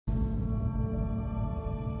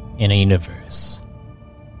in a universe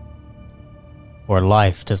where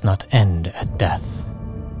life does not end at death.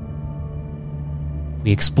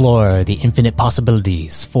 We explore the infinite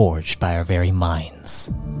possibilities forged by our very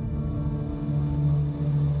minds.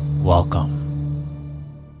 Welcome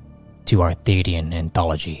to Arthadian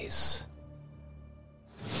Anthologies.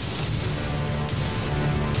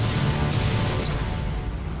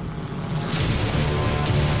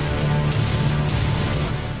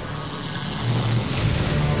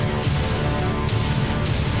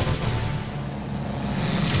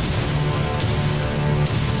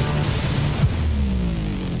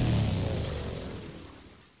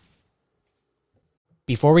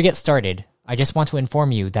 Before we get started, I just want to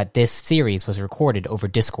inform you that this series was recorded over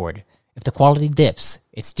Discord. If the quality dips,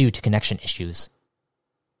 it's due to connection issues.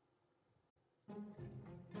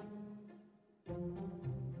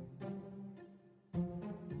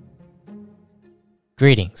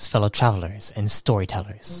 Greetings, fellow travelers and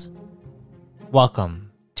storytellers.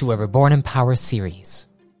 Welcome to a Reborn in Power series,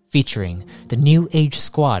 featuring the New Age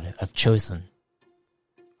squad of Chosen.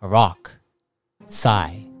 Arak,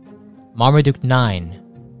 Sai, Marmaduke 9,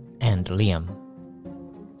 and Liam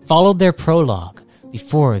followed their prologue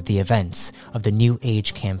before the events of the New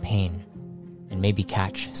Age campaign, and maybe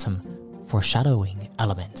catch some foreshadowing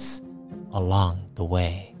elements along the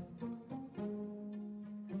way.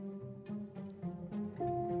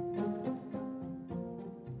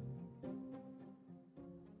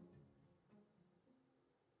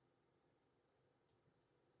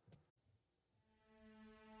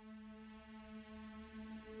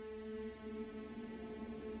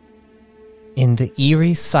 In the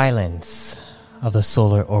eerie silence of the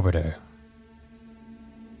solar orbiter,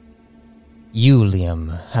 you,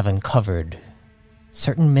 Liam, have uncovered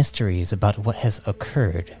certain mysteries about what has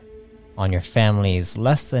occurred on your family's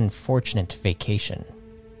less than fortunate vacation.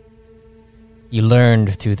 You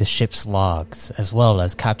learned through the ship's logs, as well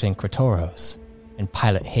as Captain Kratoros and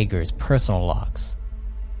Pilot Hager's personal logs,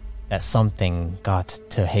 that something got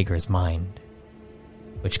to Hager's mind,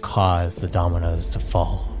 which caused the dominoes to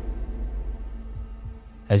fall.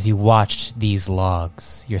 As you watched these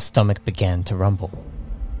logs, your stomach began to rumble,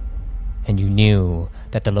 and you knew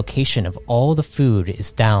that the location of all the food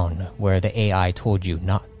is down where the AI told you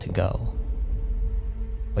not to go.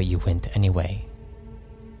 But you went anyway,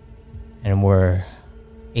 and were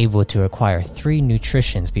able to acquire 3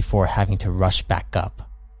 nutritions before having to rush back up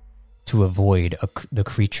to avoid the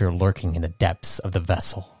creature lurking in the depths of the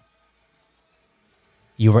vessel.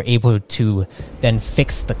 You were able to then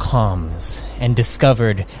fix the comms and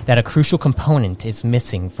discovered that a crucial component is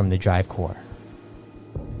missing from the drive core.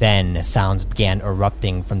 Then sounds began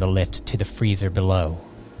erupting from the lift to the freezer below.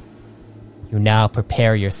 You now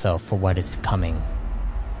prepare yourself for what is coming.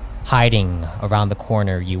 Hiding around the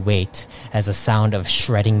corner, you wait as a sound of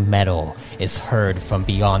shredding metal is heard from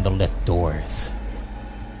beyond the lift doors.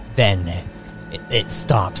 Then it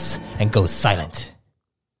stops and goes silent.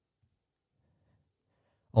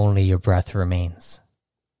 Only your breath remains.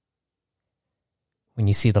 When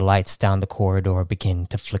you see the lights down the corridor begin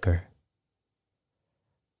to flicker,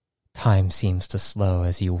 time seems to slow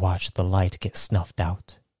as you watch the light get snuffed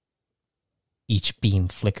out. Each beam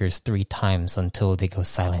flickers 3 times until they go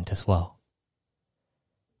silent as well.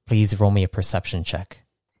 Please roll me a perception check.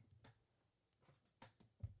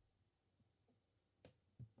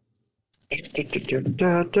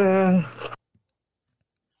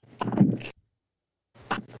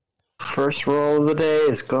 First roll of the day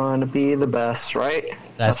is going to be the best, right?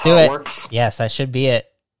 Let's do it. Works. Yes, that should be it.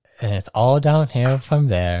 And it's all downhill from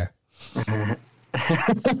there. Don't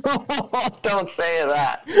say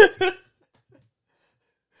that.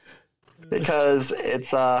 Because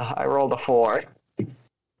it's, I rolled a 4.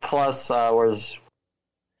 Plus, was...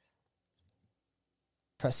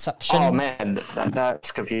 Perception? Oh, man,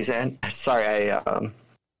 that's confusing. Sorry, I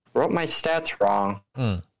wrote my stats wrong.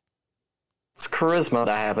 It's charisma that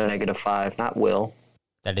I have a -5, not will.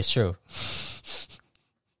 That is true.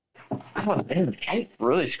 Oh, man, I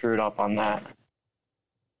really screwed up on that.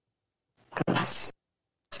 It's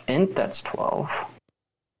int, that's 12.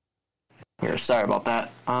 Here, sorry about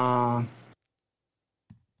that.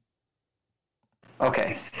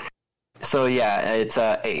 Okay. So, yeah, it's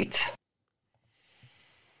 8.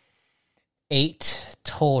 8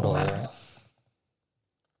 total.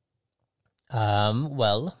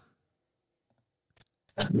 Well...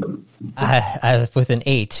 with an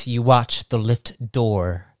 8, you watch the lift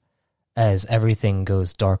door as everything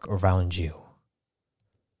goes dark around you.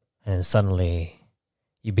 And then suddenly,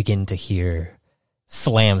 you begin to hear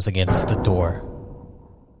slams against the door.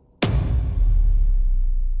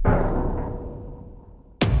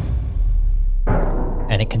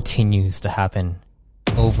 And And it continues to happen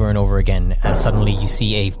over and over again as suddenly you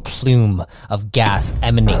see a plume of gas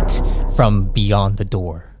emanate from beyond the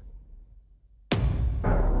door.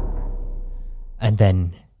 And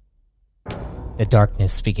then the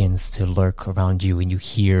darkness begins to lurk around you, and you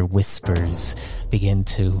hear whispers begin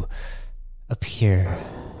to appear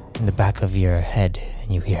in the back of your head,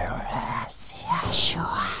 and you hear,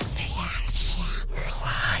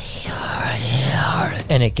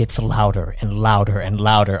 and it gets louder and louder and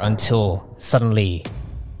louder until suddenly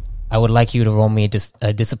I would like you to roll me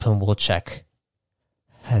a discipline will check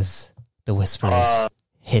as the whispers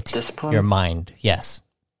hit discipline? your mind. Yes.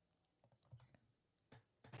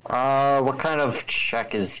 What kind of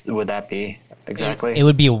check would that be exactly? It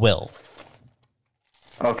would be a will.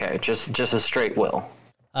 Okay, just a straight will.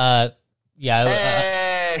 Yeah.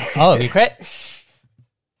 Hey! Oh, you crit?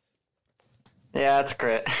 Yeah, it's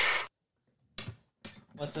crit.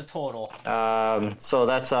 What's the total? So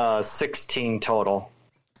that's 16 total,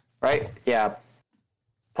 right? Yeah,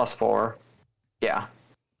 plus 4. Yeah.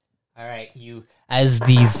 All right, as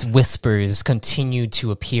these whispers continue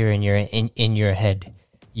to appear in your head,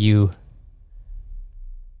 it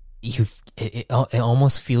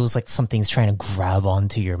almost feels like something's trying to grab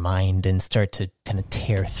onto your mind and start to kind of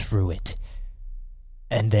tear through it,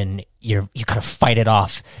 and then you kind of fight it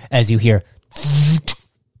off as you hear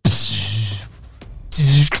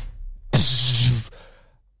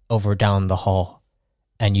over down the hall,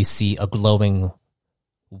 and you see a glowing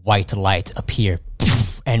white light appear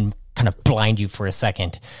and kind of blind you for a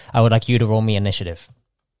second. I would like you to roll me initiative,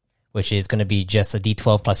 which is going to be just a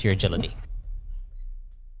d12 plus your agility.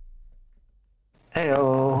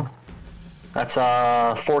 Heyo. That's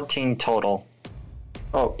 14 total.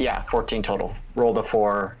 Oh, yeah, 14 total. Roll the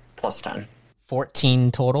 4 plus 10.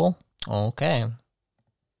 14 total? Okay.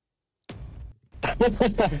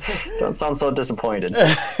 Don't sound so disappointed.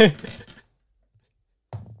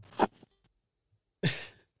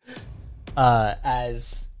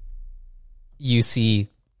 As you see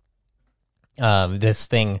this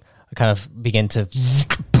thing kind of begin to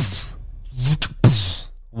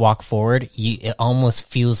walk forward, it almost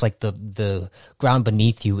feels like the ground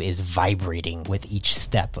beneath you is vibrating with each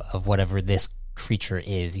step of whatever this creature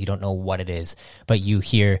is. You don't know what it is, but you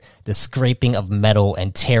hear the scraping of metal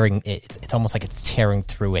and tearing. It's almost like it's tearing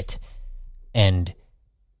through it, and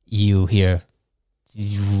you hear.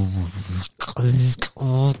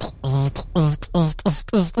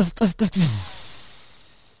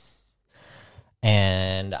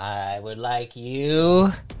 And I would like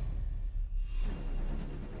you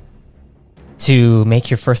to make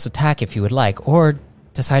your first attack if you would like, or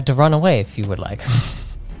decide to run away if you would like.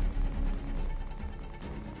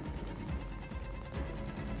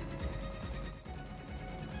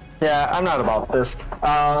 Yeah, I'm not about this.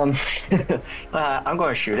 I'm going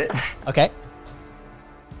to shoot it. Okay.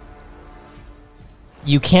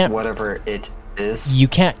 You can't... Whatever it is. You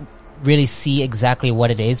can't really see exactly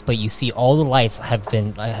what it is, but you see all the lights have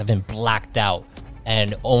been blacked out,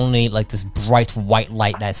 and only like this bright white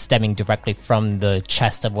light that's stemming directly from the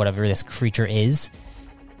chest of whatever this creature is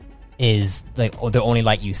like the only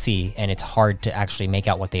light you see, and it's hard to actually make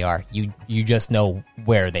out what they are. You just know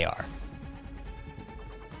where they are.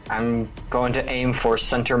 I'm going to aim for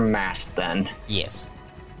center mass then. Yes.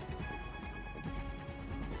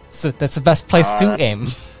 So that's the best place to aim.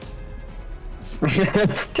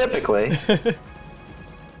 Typically.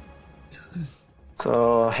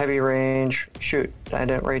 So, heavy range. Shoot, I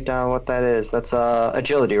didn't write down what that is. That's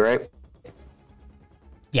agility, right?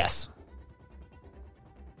 Yes.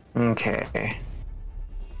 Okay.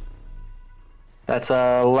 That's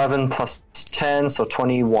 11 plus 10, so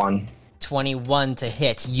 21. 21 to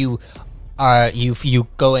hit. You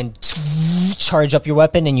go and charge up your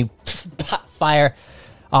weapon and you fire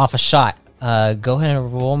off a shot. Go ahead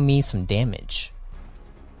and roll me some damage.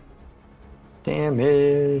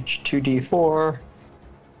 Damage 2d4.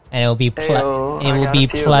 And it will be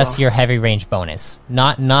plus your heavy range bonus.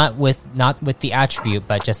 Not with the attribute,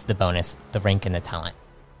 but just the bonus, the rank and the talent.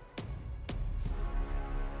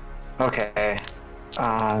 Okay.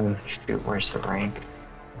 Shoot, where's the rank?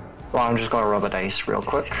 Well, I'm just going to roll the dice real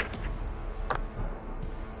quick.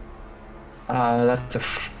 That's a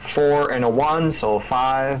 4 and a 1, so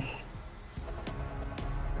 5.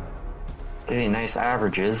 Getting nice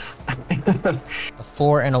averages. A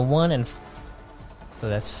 4 and a 1, and so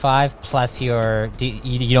that's 5 plus your.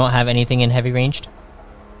 You don't have anything in heavy ranged?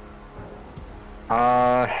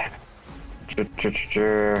 I'm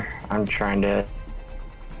trying to.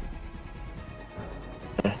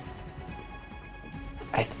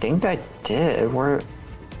 I think I did. Where?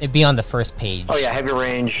 It'd be on the first page. Oh yeah, heavy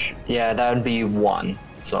range. Yeah, that would be 1.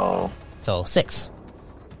 So 6.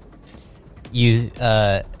 You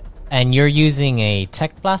and you're using a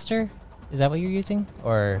tech blaster? Is that what you're using?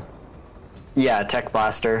 Or yeah, tech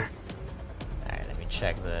blaster. alright, let me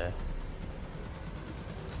check the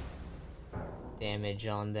damage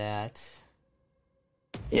on that.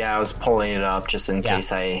 Yeah, I was pulling it up just in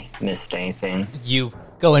case I missed anything. You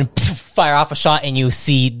go and fire off a shot, and you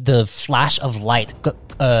see the flash of light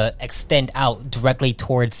extend out directly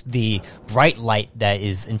towards the bright light that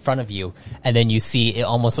is in front of you, and then you see it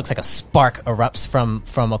almost looks like a spark erupts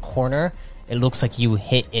from a corner. It looks like you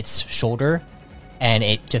hit its shoulder, and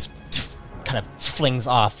it just kind of flings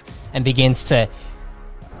off and begins to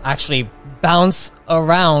actually bounce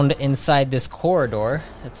around inside this corridor.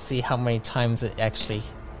 Let's see how many times it actually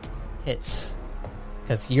hits,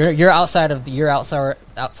 because you're outside of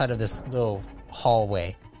this little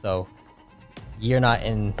hallway, so you're not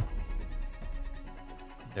in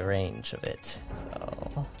the range of it.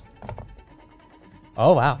 So,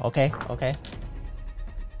 oh wow, okay.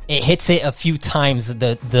 It hits it a few times.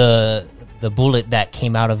 The bullet that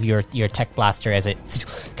came out of your tech blaster, as it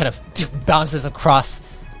kind of bounces across.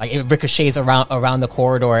 Like it ricochets around the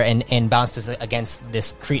corridor and bounces against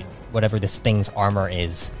this whatever this thing's armor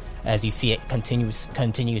is. As you see it continue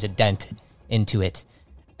to dent into it,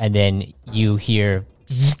 and then you hear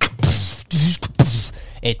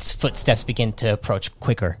its footsteps begin to approach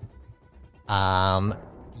quicker.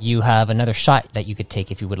 You have another shot that you could take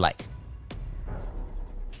if you would like.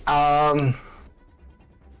 Can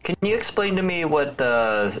you explain to me what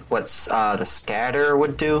the scatter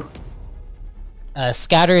would do?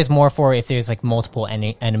 Scatter is more for if there's like multiple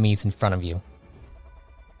enemies in front of you.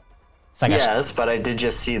 It's like yes, but I did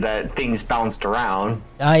just see that things bounced around.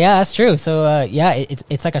 Yeah, that's true. So yeah,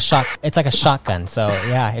 it's like a shot. It's like a shotgun. So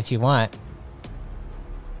yeah, if you want,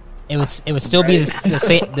 it would still be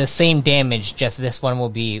the same damage. Just this one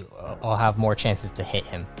will have more chances to hit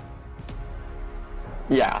him.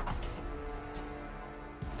 Yeah.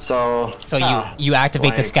 So you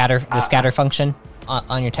activate the scatter function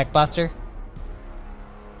on your tech blaster.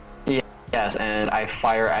 Yes, and I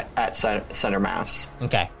fire at center mass.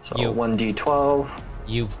 Okay. So 1d12.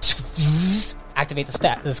 You activate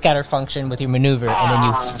the scatter function with your maneuver, and then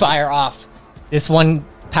you fire off. This one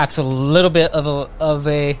packs a little bit of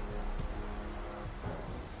a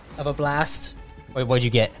blast. What'd you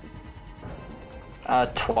get?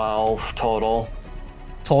 12 total.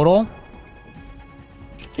 Total?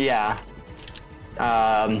 Yeah.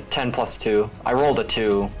 10 plus 2. I rolled a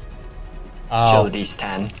 2. Oh. Show the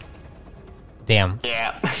d10. Damn.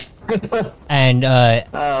 Yeah. And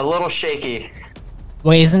a little shaky.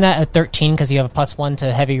 wait, isn't that a 13 because you have a +1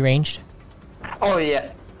 to heavy ranged? Oh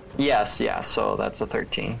yeah. Yes, yeah. So that's a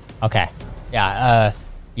 13. Okay. Yeah.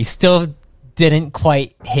 You still didn't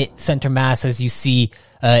quite hit center mass, as you see.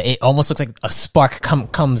 It almost looks like a spark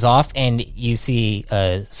comes off, and you see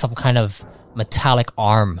some kind of metallic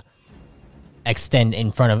arm extend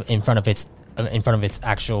in front of its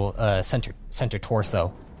actual center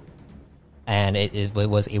torso, and it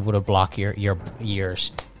was able to block your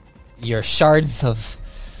shards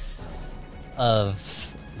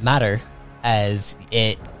of matter as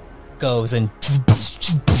it goes and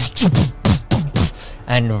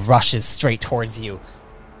rushes straight towards you.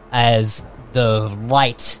 As the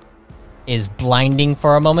light is blinding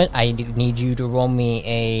for a moment, I need you to roll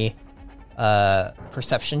me a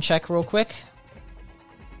perception check real quick.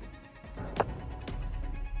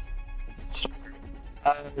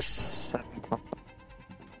 7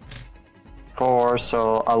 4,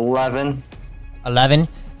 so 11. 11.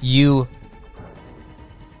 You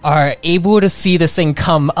are able to see this thing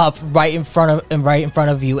come up right in front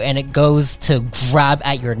of you, and it goes to grab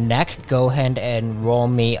at your neck. Go ahead and roll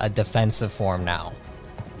me a defensive form now.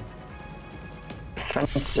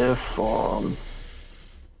 Defensive form.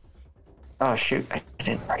 Oh shoot, I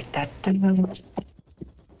didn't write that down.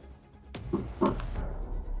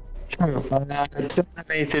 I don't have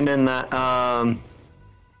anything in that.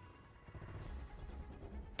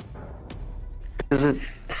 Because it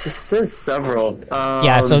says several.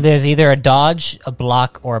 Yeah, so there's either a dodge, a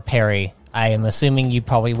block, or a parry. I am assuming you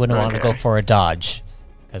probably wouldn't want to go for a dodge,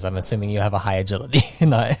 because I'm assuming you have a high agility,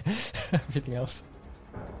 not everything else.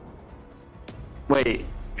 Wait,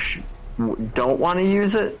 don't want to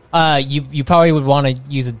use it? You probably would want to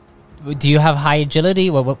use it. Do you have high agility?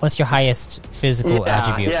 What's your highest physical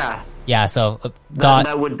attribute? Yeah, so dodge.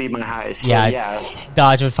 That would be my highest. So yeah,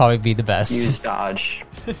 dodge would probably be the best. Use dodge.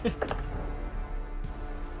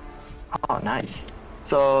 Oh, nice.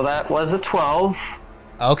 So that was a 12.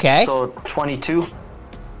 Okay. So 22.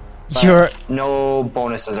 But no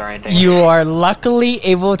bonuses or anything. You are luckily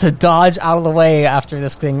able to dodge out of the way after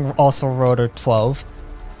this thing also rolled a 12.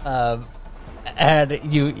 And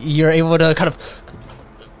you're able to kind of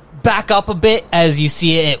back up a bit as you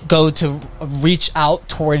see it go to reach out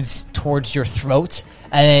towards your throat,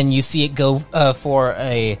 and then you see it go for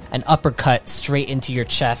an uppercut straight into your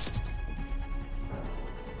chest.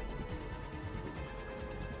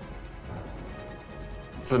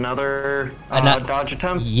 It's another dodge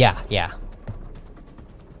attempt? Yeah.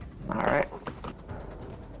 Alright.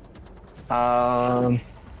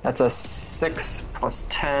 That's a 6 plus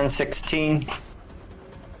 10, 16.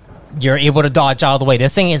 You're able to dodge out of the way.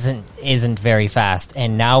 This thing isn't very fast,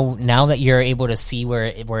 and now that you're able to see where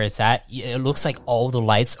it's at, it looks like all the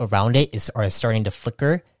lights around it are starting to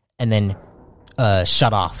flicker and then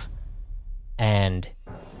shut off. And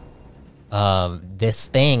this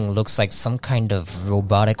thing looks like some kind of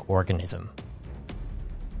robotic organism.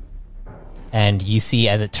 And you see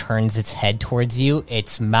as it turns its head towards you,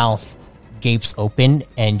 its mouth gapes open,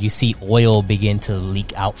 and you see oil begin to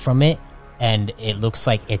leak out from it. And it looks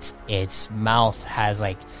like its mouth has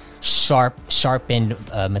like sharpened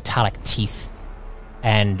metallic teeth,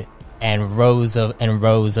 and rows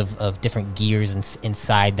of different gears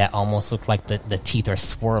inside that almost look like the teeth are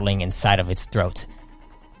swirling inside of its throat.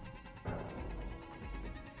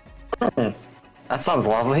 That sounds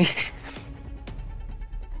lovely.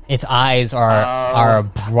 Its eyes are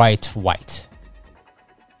bright white.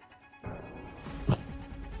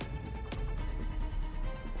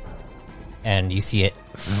 And you see it.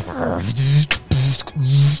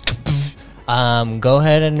 Go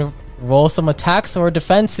ahead and roll some attacks or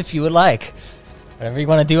defense if you would like. Whatever you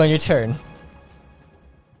want to do on your turn.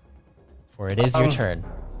 For it is your turn.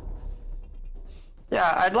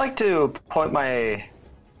 Yeah, I'd like to point my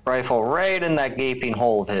rifle right in that gaping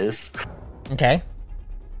hole of his. Okay.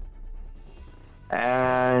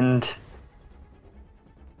 And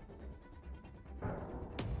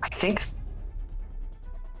I think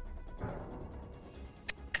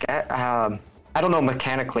I don't know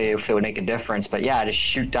mechanically if it would make a difference, but yeah, just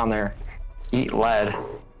shoot down there, eat lead.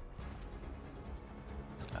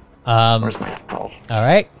 Where's my rifle? All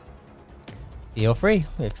right. Feel free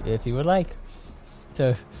if you would like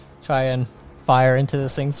to try and fire into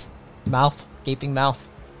this thing's mouth, gaping mouth.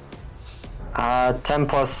 10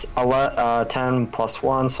 plus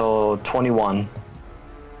 1, so 21.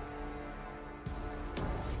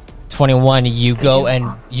 21. You go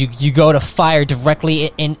and you go to fire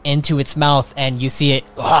directly into its mouth, and you see it.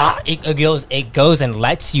 It goes and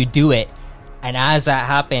lets you do it, and as that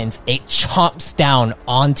happens, it chomps down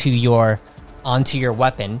onto your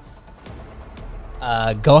weapon.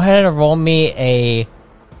 Go ahead and roll me a.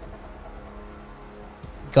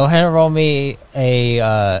 Go ahead and roll me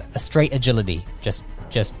a straight agility. Just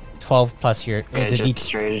 12 plus your straight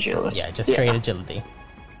agility. Yeah, just straight agility.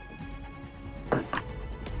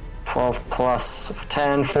 12 plus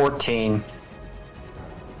 10, 14.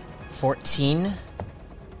 14.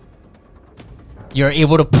 You're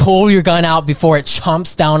able to pull your gun out before it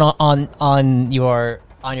chomps down on your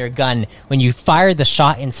gun. When you fired the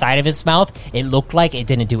shot inside of its mouth, it looked like it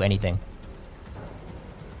didn't do anything.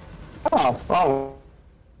 Oh.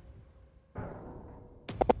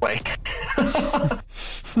 Wait.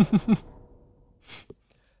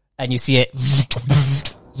 And you see it,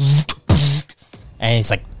 and it's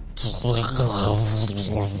like, what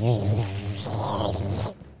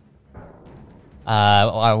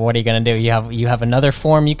are you gonna do? You have another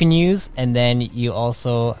form you can use, and then you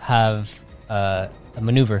also have a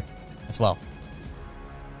maneuver as well.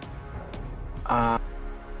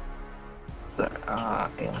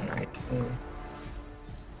 Alien right here.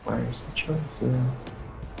 Where's the choice?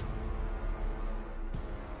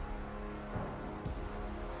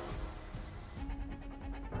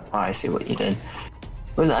 Oh, I see what you did.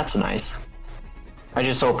 Well, that's nice. I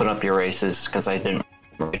just opened up your races because I didn't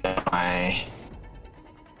write down my...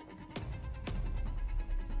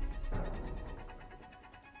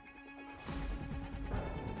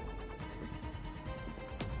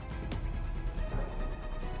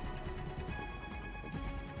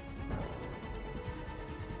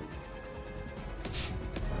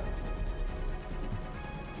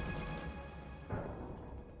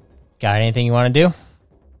 Got anything you want to do?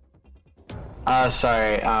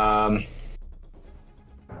 Sorry, I'm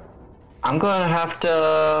gonna have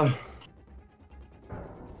to...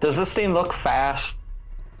 Does this thing look fast?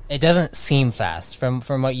 It doesn't seem fast. From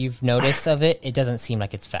what you've noticed of it, it doesn't seem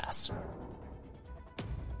like it's fast.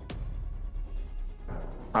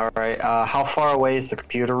 Alright, how far away is the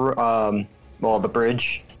computer, the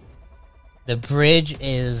bridge? The bridge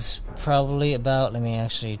is probably about... Let me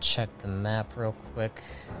actually check the map real quick.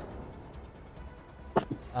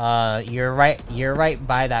 You're right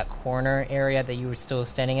by that corner area that you were still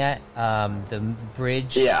standing at. The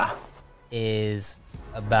bridge is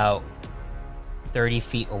about 30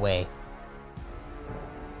 feet away.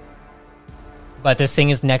 But this thing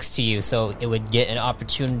is next to you, so it would get an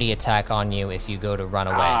opportunity attack on you if you go to run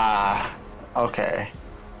away. Okay.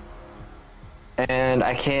 And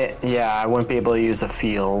I can't... Yeah, I wouldn't be able to use a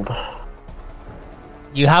field.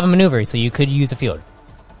 You have a maneuver, so you could use a field.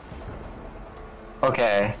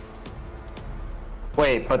 Okay.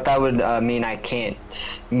 Wait, but that would mean I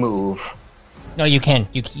can't move. No, you can.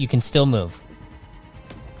 You can still move.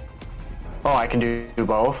 Oh, I can do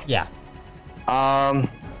both? Yeah.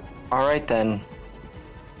 Alright then.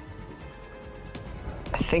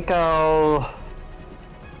 I think I'll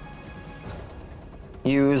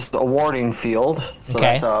use a warding field. So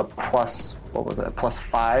that's a plus, what was it,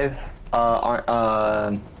 +5?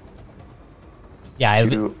 Yeah,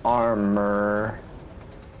 to armor.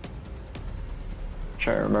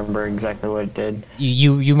 Trying to remember exactly what it did.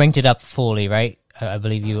 You ranked it up fully, right? I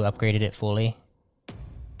believe you upgraded it fully.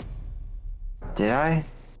 Did I?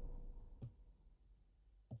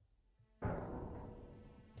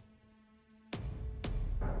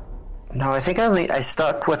 No, I think I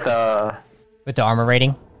stuck with the armor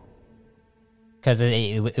rating, because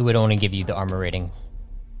it would only give you the armor rating,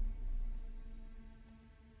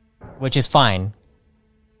 which is fine.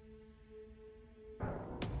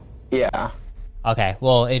 Yeah. Okay.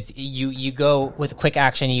 Well, if you go with a quick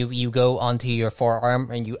action, you go onto your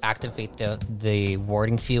forearm and you activate the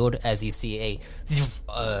warding field as you see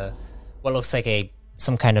a what looks like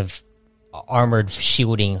some kind of armored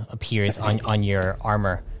shielding appears on your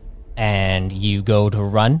armor. And you go to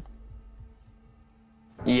run?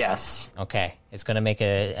 Yes. Okay. It's going to make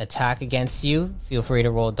an attack against you. Feel free to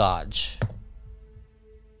roll dodge.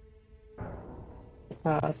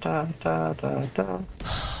 Damn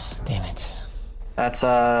it. That's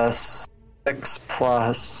 6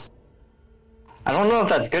 plus... I don't know if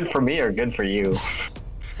that's good for me or good for you.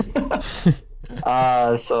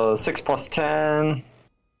 So 6 plus 10...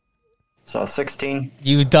 So 16.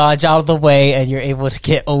 You dodge out of the way, and you're able to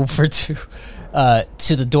get over to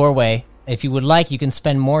the doorway. If you would like, you can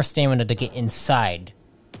spend more stamina to get inside.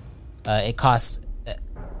 It costs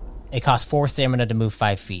 4 stamina to move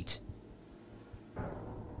 5 feet.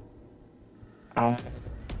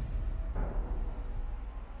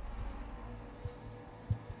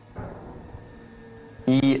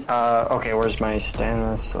 Okay, where's my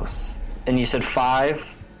stamina? And you said 5?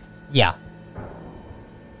 Yeah.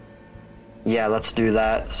 Yeah, let's do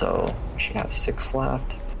that. So I should have 6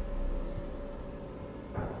 left.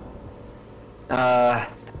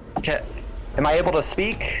 Okay. Am I able to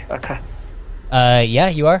speak? Okay. Yeah,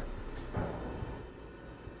 you are.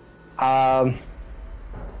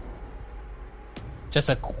 Just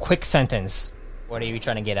a quick sentence. What are you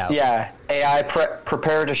trying to get out? Yeah. AI,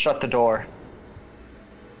 prepare to shut the door.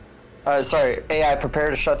 Sorry. AI, prepare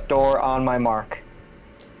to shut the door on my mark.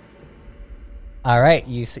 All right,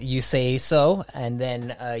 you say so, and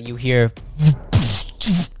then you hear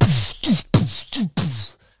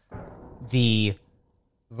the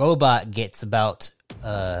robot gets about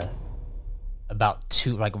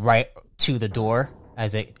right to the door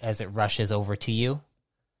as it rushes over to you.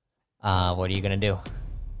 What are you gonna do?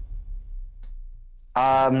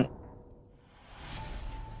 Am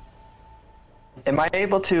I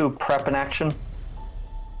able to prep an action?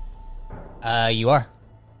 You are.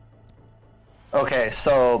 Okay,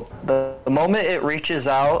 so the moment it reaches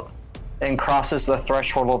out and crosses the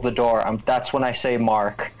threshold of the door, that's when I say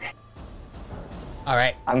mark. All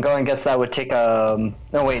right. I'm going to guess that would take a...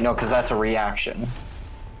 No, wait, no, because that's a reaction.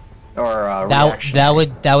 Or a reaction.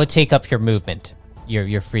 That would take up your movement,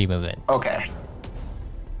 your free movement. Okay.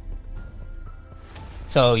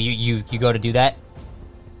 So you go to do that?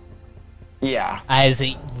 Yeah. As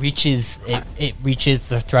it reaches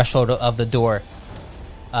the threshold of the door,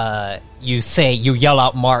 you yell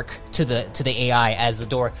out "Mark" to the AI as the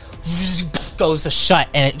door goes to shut,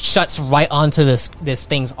 and it shuts right onto this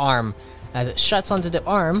thing's arm. As it shuts onto the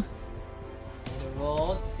arm,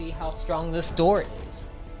 roll to see how strong this door is.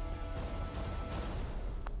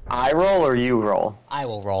 I roll or you roll? I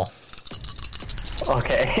will roll.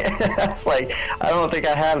 Okay. It's like, I don't think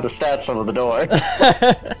I have the stats of the door.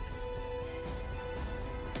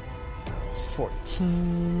 It's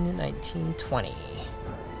 14, 19, 20.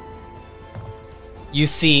 You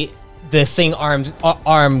see this thing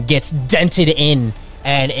arm gets dented in,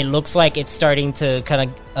 and it looks like it's starting to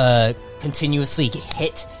kind of continuously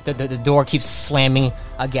hit. The door keeps slamming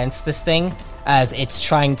against this thing as it's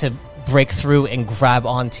trying to break through and grab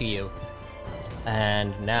onto you.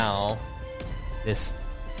 And now this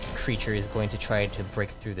creature is going to try to break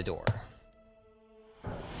through the door.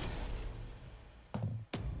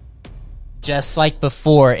 Just like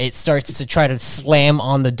before, it starts to try to slam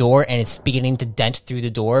on the door, and it's beginning to dent through the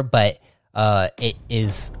door, but it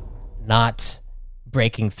is not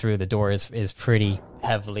breaking through. The door is pretty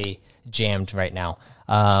heavily jammed right now.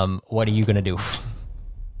 What are you going to do?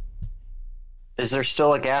 Is there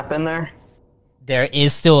still a gap in there? There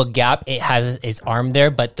is still a gap. It has its arm there,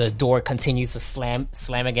 but the door continues to slam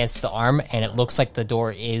against the arm, and it looks like the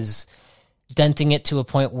door is denting it to a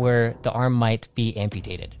point where the arm might be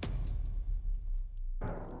amputated.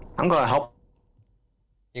 I'm going to help.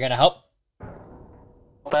 You're going to help?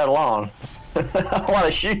 That along. I want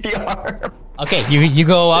to shoot the arm. Okay, you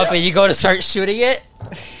go up and you go to start shooting it?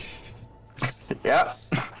 Yeah.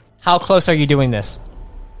 How close are you doing this?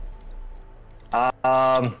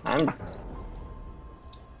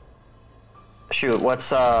 Shoot, what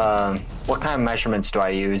kind of measurements do I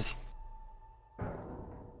use?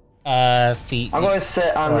 Feet. I'm going to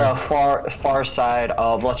sit on the far side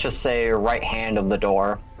of, let's just say, right hand of the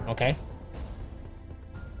door. Okay.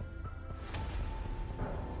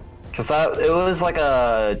 Because it was like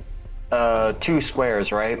two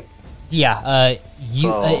squares, right? Yeah.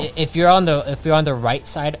 If you're on the right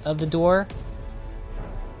side of the door,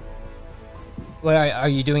 where are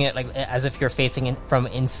you doing it? Like as if you're facing in from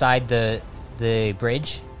inside the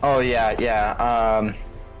bridge? Oh yeah.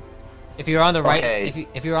 If you're on the right, okay.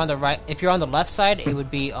 if you're on the left side, it would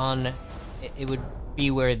be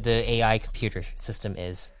where the AI computer system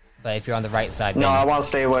is. But if you're on the right side, no, then... I want to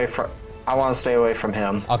stay away from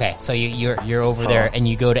him. Okay, so you're over there, and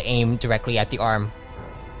you go to aim directly at the arm.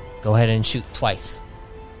 Go ahead and shoot twice.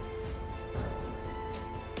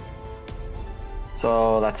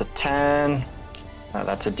 So that's a 10.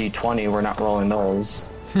 That's a D20. We're not rolling those.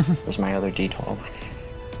 Where's my other D12?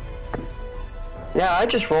 Yeah, I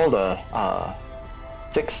just rolled a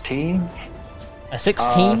 16. A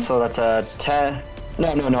 16? So that's a 10.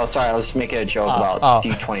 No, sorry, I was making a joke about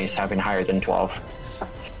D20s having higher than 12.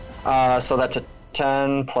 So that's a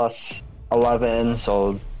 10 plus 11,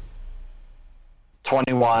 so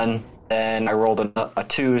 21. Then I rolled a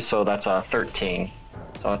 2, so that's a 13.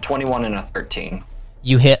 So a 21 and a 13.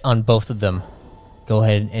 You hit on both of them. Go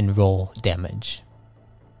ahead and roll damage.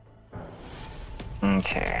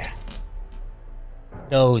 Okay.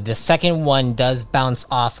 No, the second one does bounce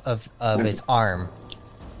off of its arm.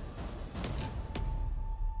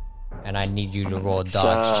 And I need you to roll a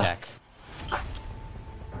dodge check.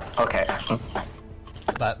 Okay.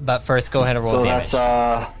 But first, go ahead and roll damage.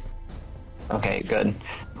 That's okay, good.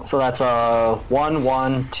 So that's 1,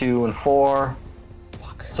 1, 2, and 4.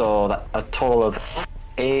 Fuck. So a total of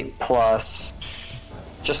 8 plus.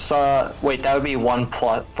 Just wait, that would be 1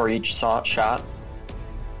 plus for each shot.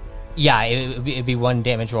 Yeah, it'd be 1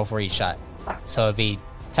 damage roll for each shot. So it'd be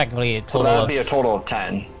technically a total. So that would be a total of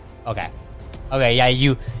 10. Okay. Yeah,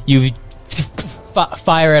 you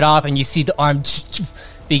fire it off, and you see the arm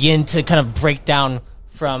begin to kind of break down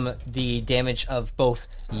from the damage of both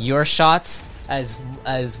your shots as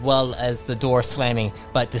well as the door slamming.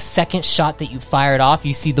 But the second shot that you fired off,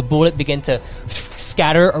 you see the bullet begin to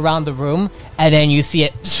scatter around the room, and then you see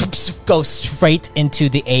it go straight into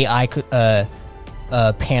the AI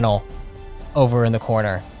panel over in the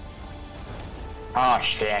corner. Oh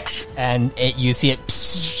shit! And you see it,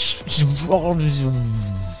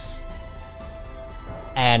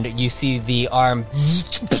 and you see the arm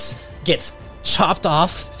gets chopped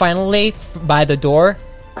off finally by the door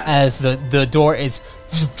as the door is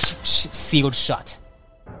sealed shut,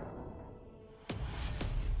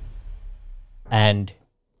 and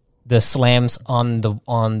the slams on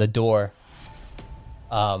the door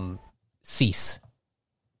cease,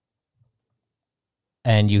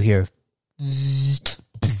 and you hear.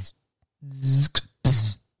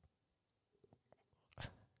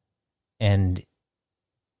 And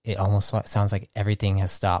it almost sounds like everything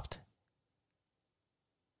has stopped.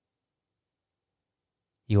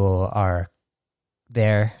 You are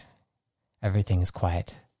there. Everything is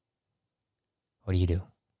quiet. What do you do?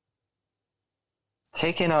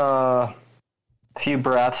 Taking a few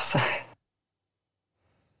breaths.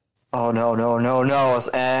 Oh, no.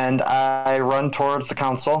 And I run towards the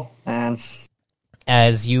console. And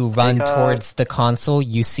as you run towards the console,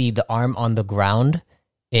 you see the arm on the ground.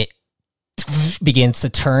 It begins to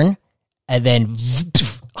turn, and then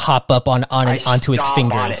hop up onto its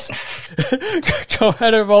fingers. Go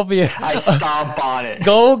ahead and roll me. I stomp on it.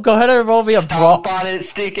 Go ahead and roll me a brawl. Stomp on it,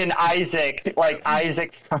 stinking Isaac, like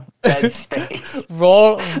Isaac from Dead Space.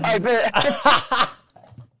 Roll. I bet.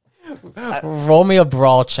 Roll me a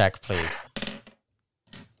brawl check, please.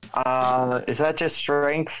 Is that just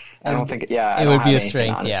strength? I don't think. Yeah, it would be a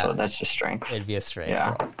strength. Yeah, so that's just strength. It'd be a strength.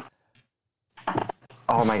 Yeah.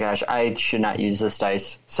 Oh my gosh, I should not use this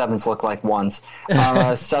dice. 7s look like 1s.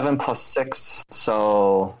 7 plus 6,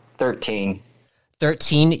 so 13.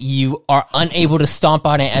 13, you are unable to stomp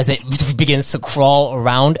on it as it begins to crawl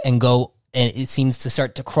around and it seems to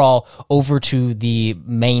start to crawl over to the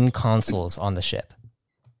main consoles on the ship.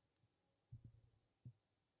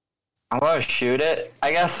 I'm going to shoot it,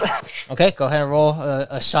 I guess. Okay, go ahead and roll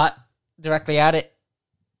a shot directly at it.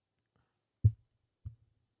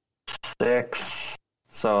 6,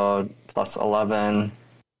 so plus 11,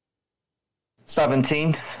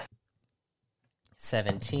 17.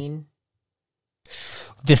 17.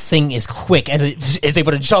 This thing is quick as it is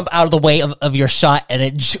able to jump out of the way of your shot, and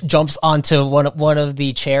it jumps onto one of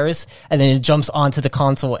the chairs, and then it jumps onto the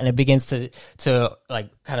console, and it begins to like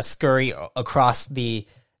kind of scurry across the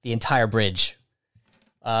entire bridge.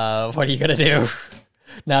 What are you gonna do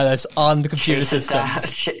now that's on the computer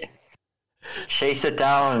systems? Chase it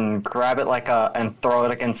down and grab it and throw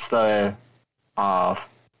it against the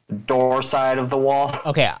door side of the wall.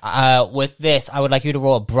 Okay, with this, I would like you to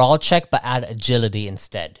roll a brawl check, but add agility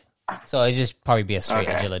instead. So it'd just probably be a straight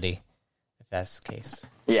agility, if that's the case.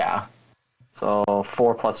 Yeah. So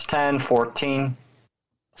 4 plus 10, 14.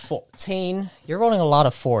 14. You're rolling a lot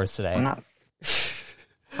of 4s today.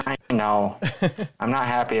 I know. I'm not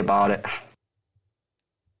happy about it.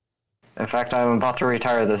 In fact, I'm about to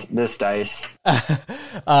retire this dice.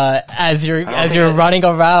 As you're running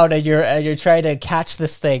around and you're trying to catch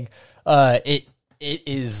this thing, it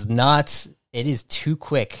is too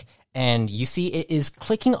quick, and you see it is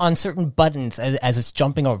clicking on certain buttons as it's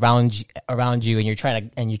jumping around you, and you're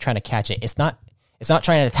trying to catch it. It's not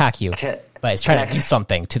trying to attack you, but it's trying to do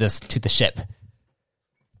something to the ship.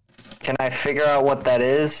 Can I figure out what that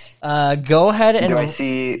is? Go ahead and do I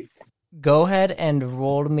see? Go ahead and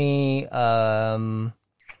roll me. Do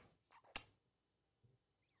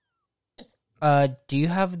you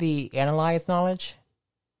have the analyze knowledge?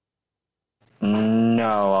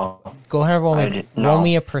 No. Go ahead and roll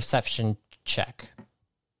me a perception check.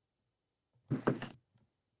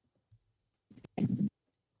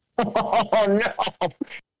 Oh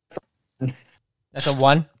no! That's a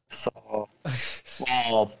 1. So,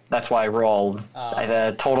 well, that's why I rolled. I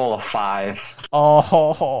had a total of 5.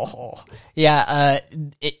 Oh, yeah.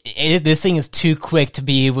 This thing is too quick to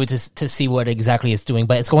be able to see what exactly it's doing,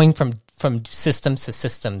 but it's going from systems to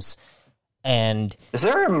systems. And is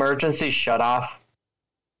there an emergency shutoff?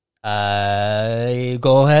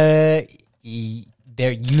 Go ahead.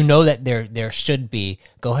 There, you know that there should be.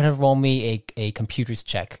 Go ahead and roll me a computer's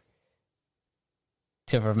check.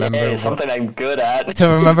 To remember something I'm good at. To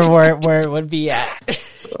remember where it would be at.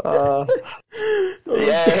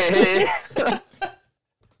 Yay!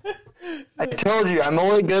 I told you, I'm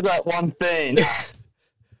only good at one thing.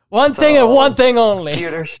 One thing and one thing only.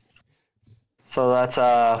 Computers. So that's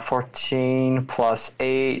 14 plus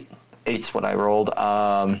 8. 8's what I rolled.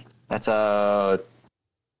 That's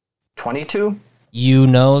 22. You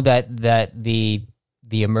know that the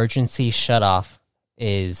emergency shutoff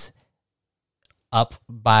is up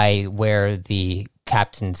by where the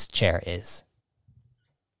captain's chair is.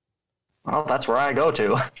 Well, that's where I go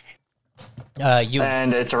to.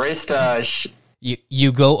 And it's erased.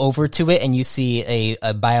 You go over to it and you see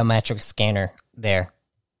a biometric scanner there.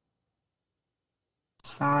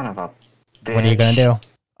 Son of a bitch. What are you gonna do?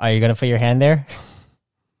 Are you gonna put your hand there?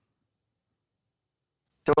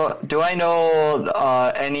 Do I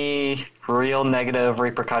know any real negative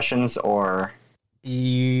repercussions, or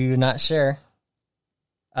you're not sure?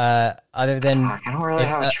 Other than I don't really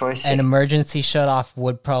have a choice. An emergency shutoff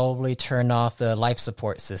would probably turn off the life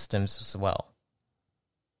support systems as well.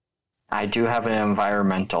 I do have an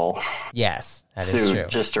environmental yes, that suit, is true.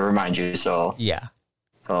 Just to remind you, so yeah.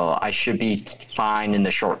 So I should be fine in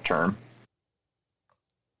the short term.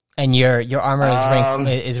 And your armor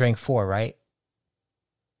is rank 4, right?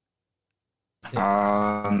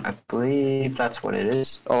 I believe that's what it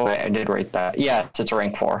is. Oh, I did rate that. Yeah, it's a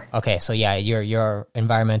rank 4. Okay, so yeah, your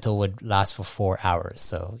environmental would last for 4 hours,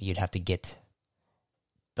 so you'd have to get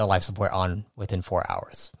the life support on within 4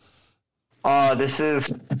 hours. Oh, this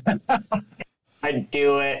is... I'd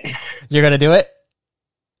do it. You're gonna do it?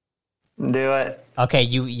 Do it. Okay,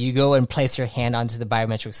 you go and place your hand onto the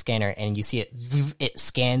biometric scanner, and you see it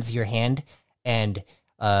scans your hand, and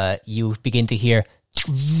you begin to hear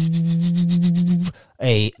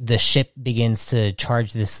the ship begins to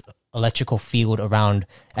charge this electrical field around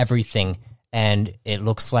everything, and it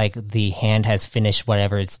looks like the hand has finished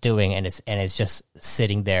whatever it's doing, and it's just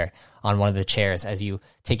sitting there on one of the chairs as you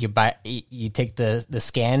take you take the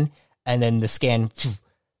scan, and then the scan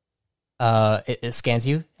it scans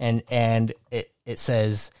you, and it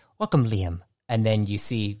says welcome, Liam, and then you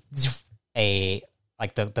see the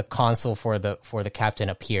console for the captain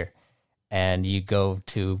appear, and you go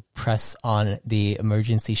to press on the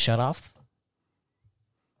emergency shutoff.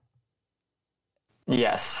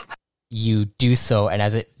 Yes. You do so, and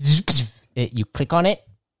as you click on it,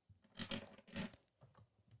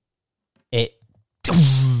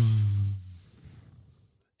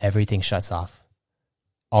 everything shuts off.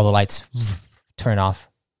 All the lights turn off,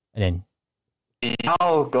 and then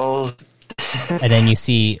how it goes. And then you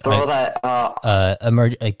see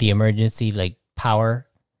the emergency power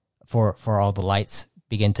for all the lights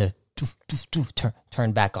begin to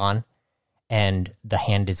turn back on, and the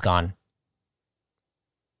hand is gone.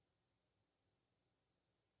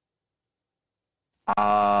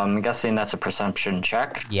 I'm guessing that's a perception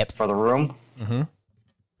check. Yep. For the room. Mm-hmm.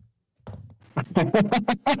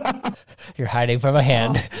 You're hiding from a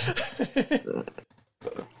hand.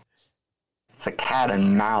 It's a cat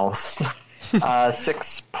and mouse.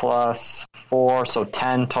 6 plus 4, so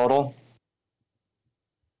 10 total.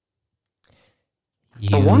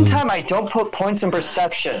 The one time I don't put points in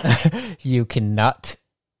perception. You cannot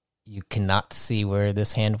see where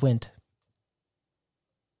this hand went.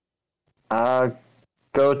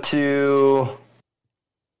 Go to...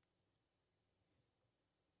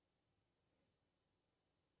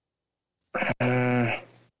 well,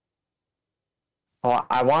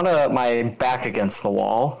 I want my back against the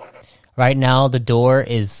wall. Right now, the door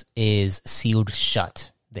is sealed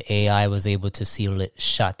shut. The AI was able to seal it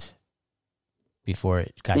shut before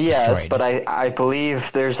it got destroyed. Yes, but I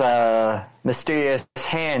believe there's a mysterious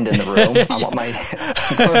hand in the room. I want my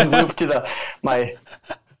move to my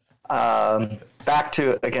back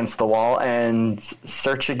to against the wall and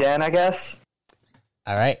search again, I guess.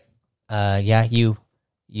 All right. Yeah, you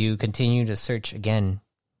continue to search again.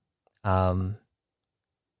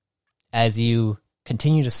 As you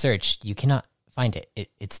continue to search, you cannot find it.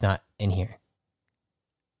 It's not in here.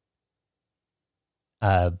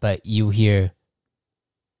 But you hear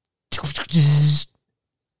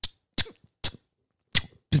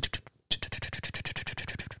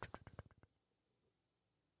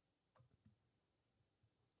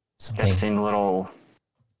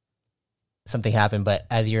something happened, but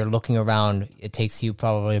as you're looking around, it takes you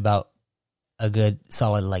probably about a good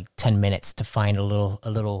solid 10 minutes to find a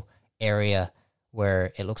little area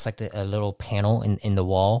where it looks like a little panel in the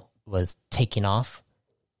wall was taken off,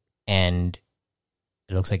 and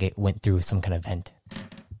it looks like it went through some kind of vent.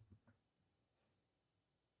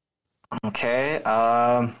 Okay,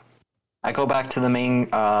 I go back to the main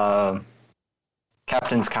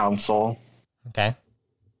captain's council. Okay.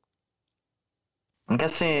 I'm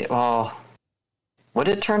guessing, well, would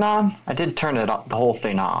it turn on? I did turn the whole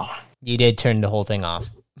thing off. You did turn the whole thing off.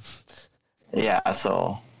 Yeah,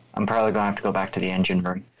 so I'm probably going to have to go back to the engine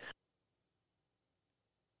room.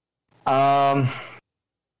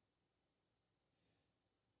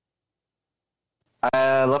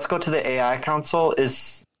 Let's go to the AI console.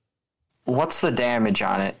 What's the damage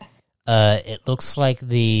on it? It looks like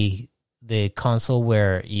the console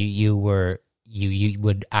where you would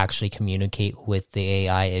actually communicate with the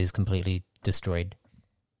AI is completely destroyed.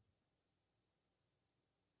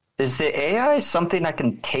 Is the AI something I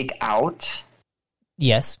can take out?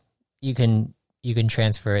 Yes, you can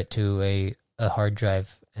transfer it to a hard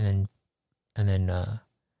drive and then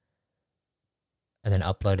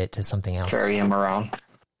upload it to something else. Carry him around.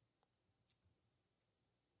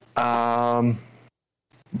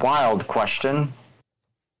 Wild question.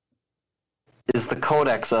 Is the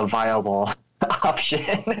codex a viable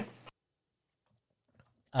option?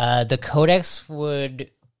 The codex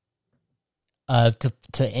would to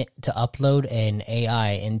upload an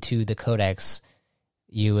AI into the codex,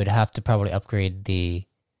 you would have to probably upgrade the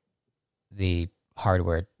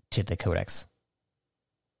hardware to the codex.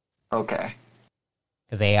 Okay.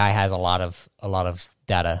 Because AI has a lot of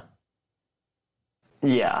data.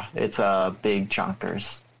 Yeah, it's big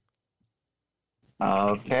chunkers.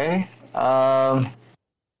 Okay. Well,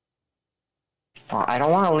 I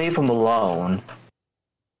don't want to leave him alone.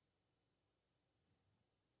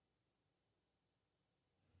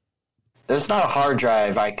 There's not a hard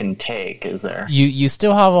drive I can take, is there? You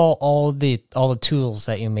still have all the tools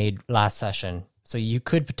that you made last session, so you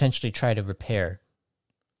could potentially try to repair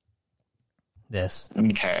this.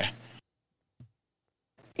 Okay.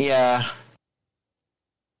 Yeah.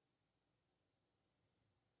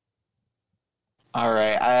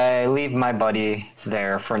 Alright, I leave my buddy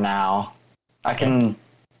there for now. I've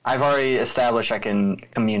already established I can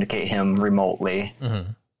communicate him remotely.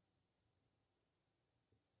 Mm-hmm.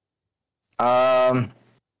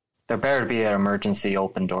 There better be an emergency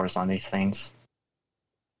open doors on these things.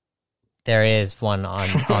 There is one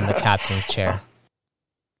on the captain's chair.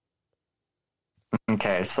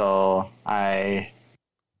 Okay, so I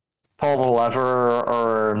pull the lever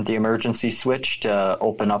or the emergency switch to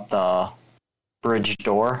open up the bridge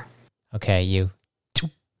door. Okay, you,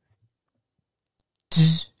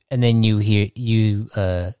 and then you hear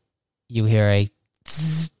a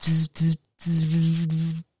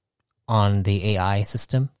on the AI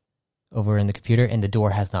system over in the computer, and the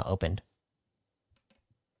door has not opened.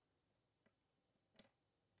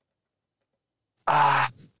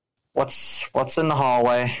 What's in the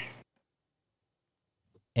hallway?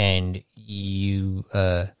 And you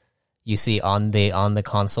see on the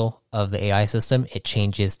console of the AI system, it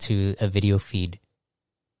changes to a video feed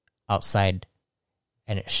outside,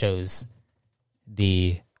 and it shows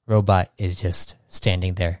the robot is just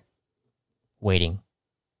standing there waiting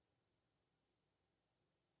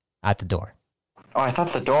at the door. Oh, I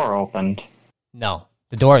thought the door opened. No,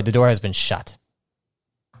 the door has been shut.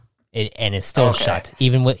 And it's still shut.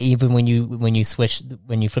 Even when you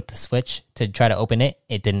flip the switch to try to open it,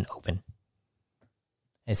 it didn't open.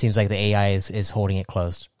 It seems like the AI is holding it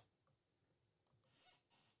closed.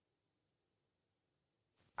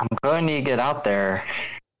 I'm going to get out there.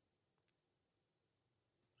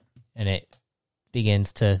 And it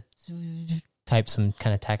begins to type some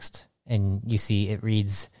kind of text, and you see it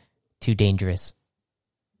reads, "Too dangerous."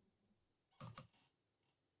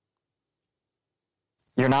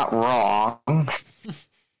 You're not wrong.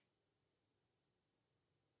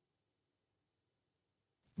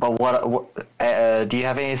 But what do you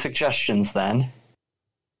have any suggestions then?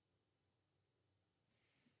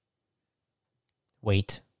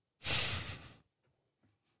 Wait.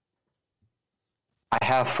 I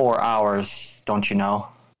have 4 hours, don't you know?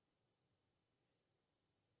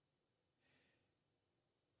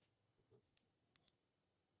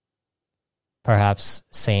 Perhaps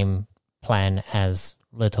same plan as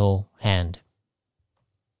Little Hand.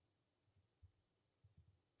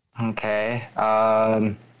 Okay.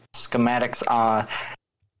 Schematics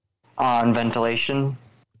on ventilation.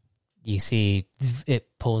 You see it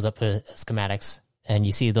pulls up a schematics, and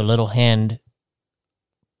you see the Little Hand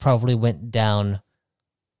probably went down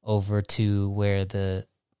over to where the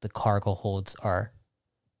cargo holds are.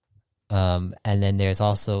 And then there's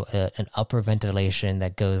also an upper ventilation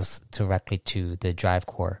that goes directly to the drive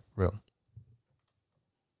core room.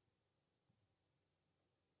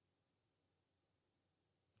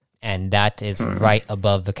 And that is right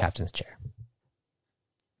above the captain's chair.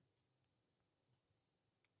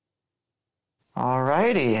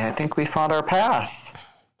 Alrighty, I think we found our path.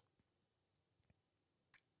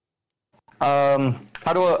 How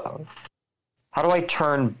do I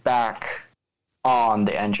turn back on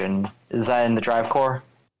the engine? Is that in the drive core?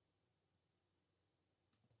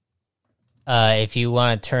 If you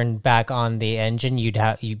want to turn back on the engine,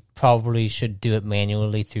 you probably should do it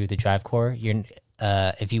manually through the drive core.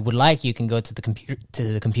 If you would like, you can go to the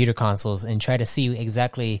computer consoles and try to see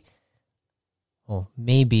exactly. Well,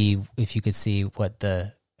 maybe if you could see what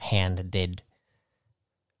the hand did.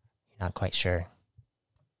 You're not quite sure.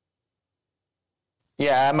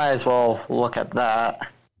 Yeah, I might as well look at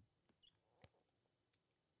that.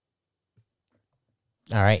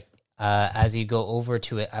 All right. As you go over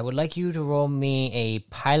to it, I would like you to roll me a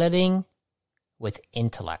piloting with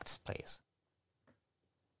intellect, please.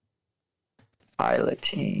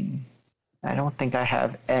 Piloting. I don't think I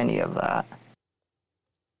have any of that.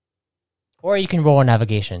 Or you can roll a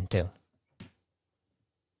navigation, too.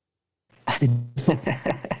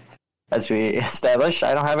 As we established,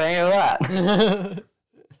 I don't have any of that.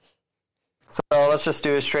 So let's just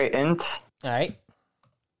do a straight int. All right.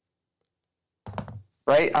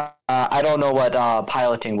 Right? I don't know what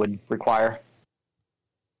piloting would require.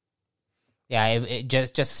 Yeah, it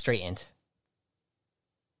just straight int.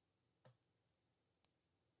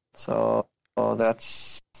 So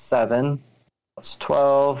that's 7 plus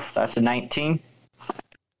 12. That's a 19.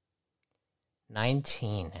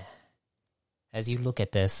 19. As you look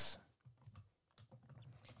at this,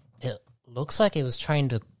 it looks like it was trying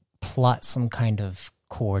to plot some kind of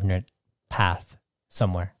coordinate path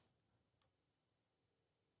somewhere.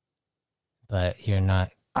 But you're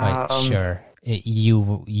not quite sure.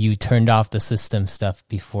 You turned off the system stuff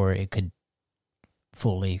before it could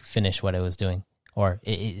fully finish what it was doing. Or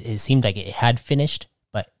it seemed like it had finished,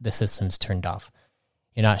 but the system's turned off.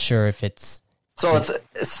 You're not sure if it's...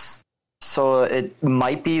 So it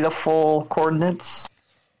might be the full coordinates?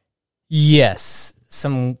 Yes,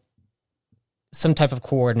 some type of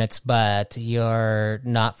coordinates, but you're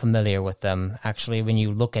not familiar with them. Actually, when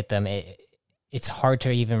you look at them, it's hard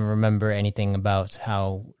to even remember anything about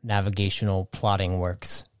how navigational plotting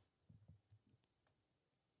works.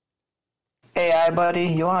 AI buddy,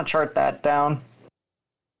 you want to chart that down?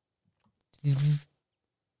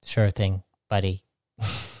 Sure thing, buddy.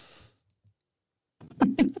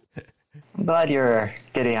 I'm glad you're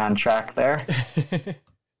getting on track there.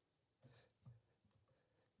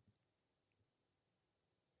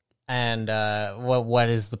 And what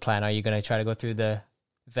is the plan? Are you going to try to go through the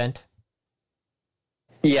vent?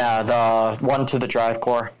 Yeah, the one to the drive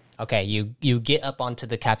core. Okay, you get up onto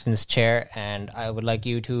the captain's chair, and I would like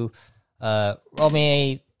you to roll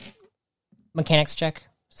me a mechanics check.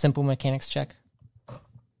 Simple mechanics check.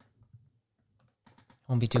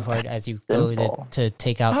 Won't be too hard as you go to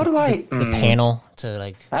take out the panel to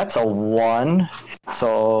like... That's a 1.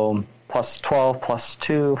 So plus 12 plus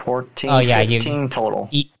 2, 14, 15 total.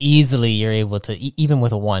 Easily you're able to, even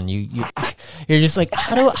with a 1, you're just like,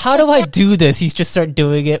 how do I do this? You just start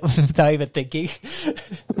doing it without even thinking.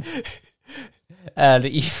 And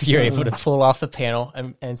you're able to pull off the panel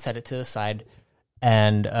and set it to the side.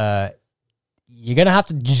 And you're going to have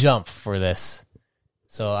to jump for this.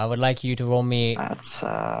 So I would like you to roll me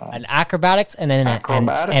an acrobatics and then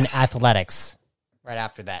an athletics right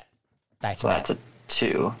after that. So that's a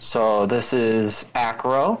 2. So this is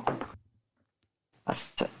acro.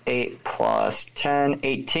 That's 8 plus 10,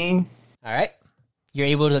 18. All right. You're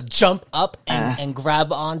able to jump up and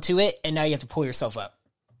grab onto it, and now you have to pull yourself up.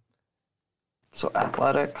 So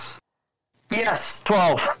athletics. Yes,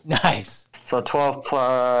 12. Nice. So 12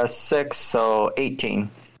 plus 6, so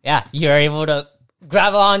 18. Yeah, you're able to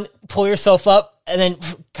grab on, pull yourself up, and then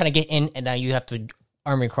kind of get in, and now you have to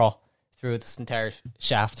army crawl through this entire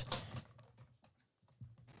shaft.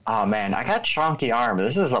 Oh man, I got chunky arm.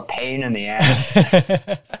 This is a pain in the ass.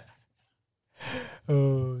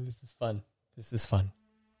 Oh, this is fun. This is fun.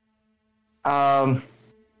 Can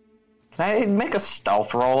I make a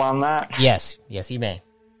stealth roll on that? Yes, you may.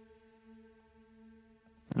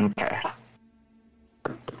 Okay.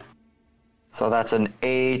 So that's an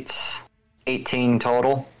 18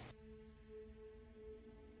 total.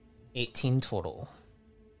 18 total.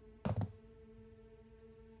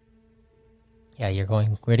 Yeah, you're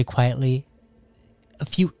going really quietly. A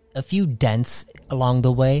few dents along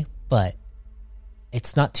the way, but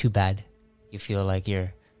it's not too bad. You feel like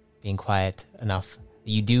you're being quiet enough.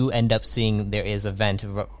 You do end up seeing there is a vent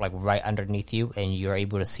like right underneath you, and you're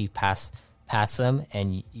able to see past them.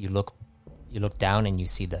 And you look down, and you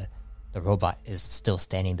see the robot is still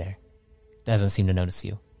standing there. Doesn't seem to notice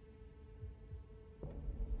you.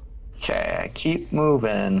 Okay, keep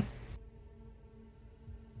moving.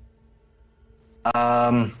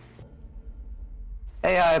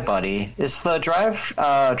 AI buddy, is the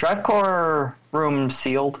drive core room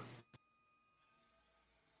sealed?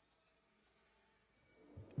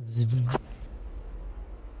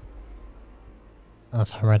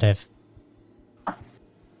 Affirmative.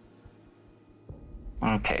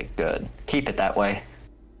 Okay, good. Keep it that way.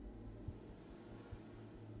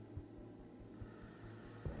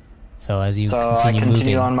 So as you I continue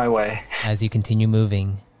moving, on my way. As you continue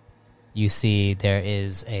moving, you see there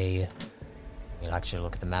is a... We'll actually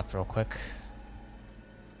look at the map real quick.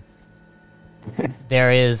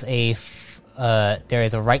 There is a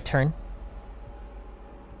right turn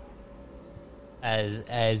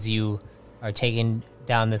as you are taking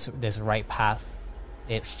down this right path.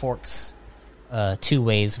 It forks 2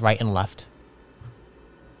 ways, right and left.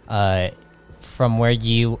 From where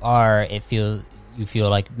you are, you feel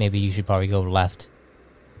like maybe you should probably go left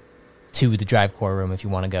to the drive core room if you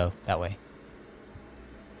want to go that way.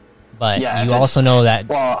 But yeah, you also know that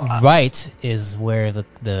right is where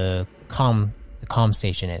the comm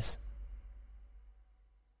station is.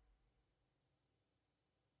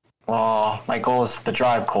 Well, my goal is the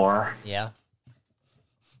drive core. Yeah.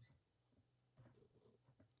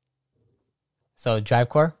 So drive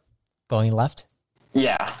core, going left?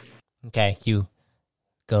 Yeah. Okay, you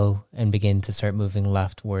go and begin to start moving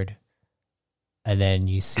leftward. And then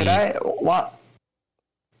you see... While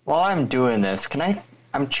I'm doing this,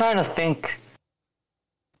 I'm trying to think...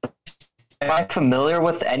 Am I familiar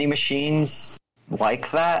with any machines like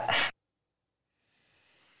that?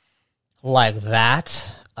 Like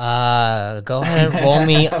that? Go ahead and roll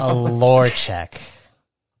me a lore check.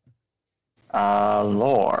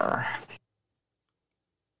 Lore.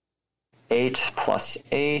 8 plus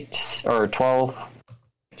 8, or 12.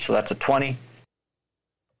 So that's a 20.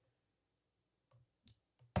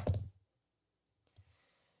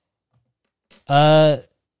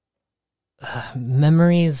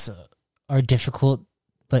 Memories are difficult,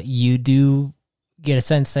 but you do get a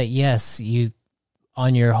sense that yes, you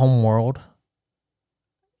on your home world,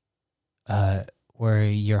 where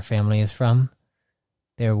your family is from,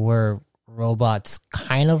 there were robots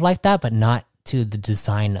kind of like that, but not to the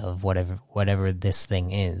design of whatever this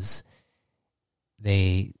thing is.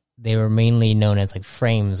 They were mainly known as like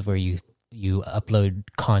frames where you upload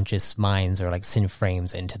conscious minds or like sin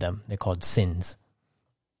frames into them. They're called sins.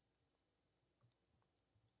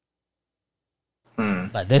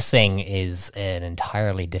 But this thing is an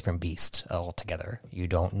entirely different beast altogether. You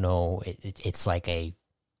don't know. It's like a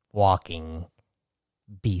walking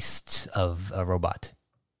beast of a robot.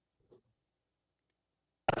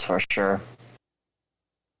 That's for sure.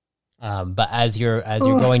 But as you're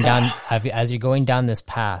going down this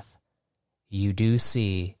path, you do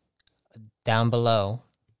see down below.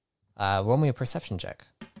 Roll me a perception check.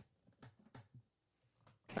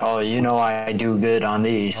 Oh, you know I do good on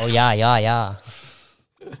these. Oh yeah.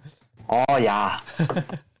 Oh yeah.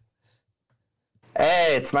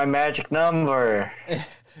 Hey, it's my magic number.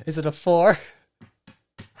 Is it a 4?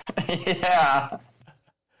 Yeah.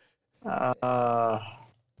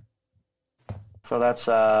 So that's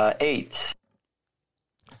 8.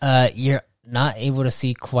 You're not able to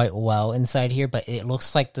see quite well inside here, but it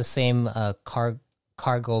looks like the same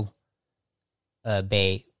cargo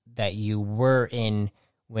bay that you were in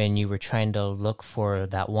when you were trying to look for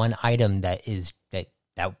that one item that is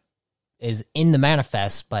in the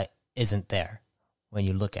manifest but isn't there when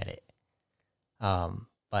you look at it.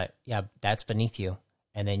 But yeah, that's beneath you.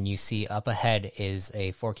 And then you see up ahead is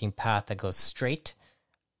a forking path that goes straight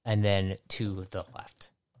and then to the left.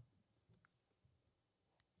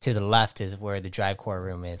 To the left is where the drive core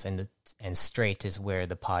room is, and straight is where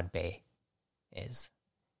the pod bay is.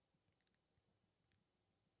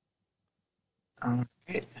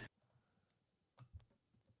 Okay.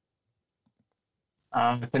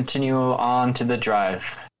 Continue on to the drive.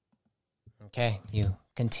 Okay, you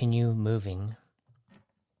continue moving.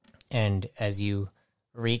 And as you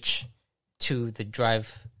reach to the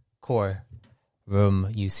drive core room,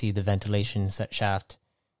 you see the ventilation shaft.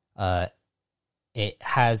 It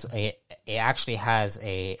actually has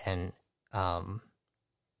a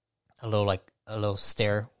little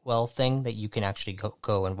stairwell thing that you can actually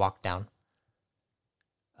go and walk down.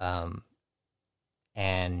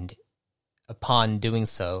 And upon doing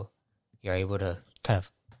so, you're able to kind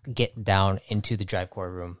of get down into the drive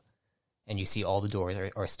core room, and you see all the doors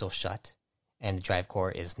are still shut, and the drive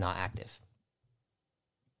core is not active.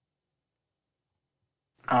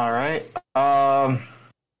 All right. Trying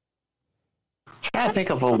to think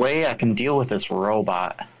of a way I can deal with this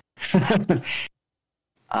robot.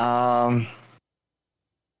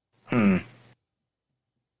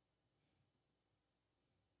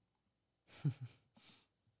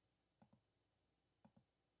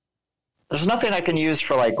 There's nothing I can use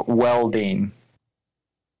for, like, welding.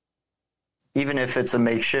 Even if it's a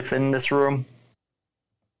makeshift in this room.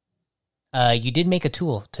 You did make a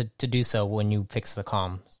tool to do so when you fix the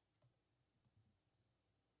comms.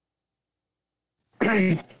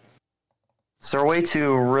 Is there a way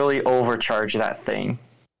to really overcharge that thing?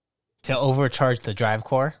 To overcharge the drive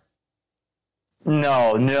core?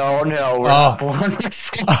 No. We're not blowing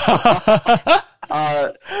myself.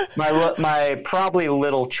 My probably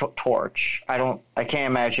little torch. I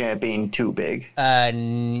can't imagine it being too big.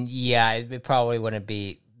 Yeah, it probably wouldn't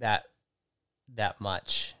be that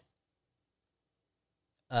much.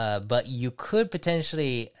 But you could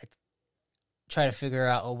potentially try to figure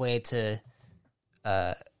out a way to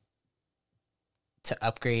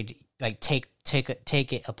upgrade, like take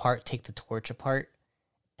it apart, take the torch apart,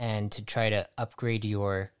 and to try to upgrade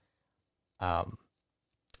your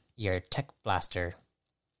tech blaster.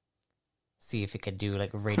 See if it could do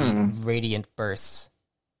like radiant bursts.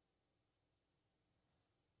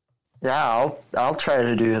 Yeah, I'll try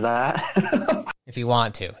to do that. If you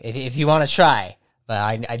want to. If you want to try.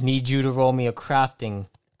 But I need you to roll me a crafting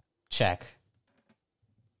check.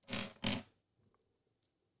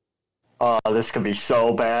 Oh, this could be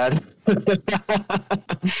so bad.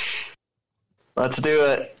 Let's do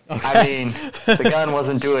it. Okay. I mean, the gun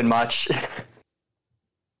wasn't doing much.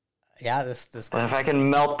 Yeah, this but if I can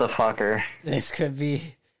melt the fucker. This could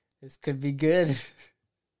be good.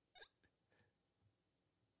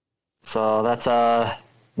 So that's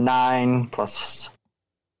 9 plus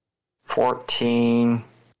 14.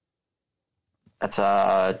 That's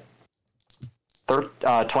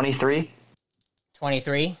 23.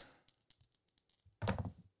 23?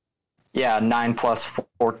 Yeah, 9 plus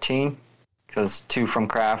 14, because 2 from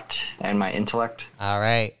craft and my intellect. All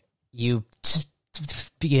right. You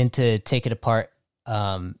begin to take it apart,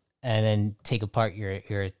 and then take apart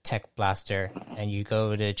your tech blaster, and you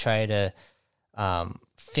go to try to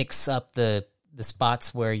fix up the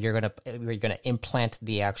spots where you're gonna implant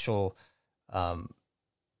the actual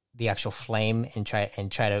flame and try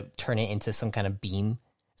to turn it into some kind of beam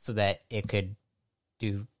so that it could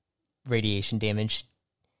do radiation damage.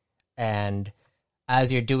 And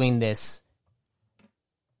as you're doing this,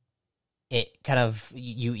 it kind of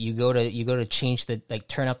you go to change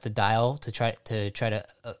turn up the dial to try to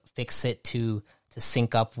fix it to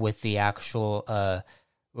sync up with the actual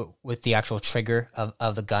trigger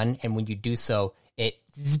of the gun. And when you do so, it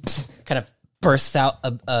kind of bursts out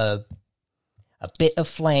a bit of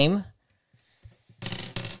flame,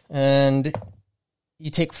 and you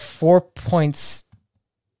take 4 points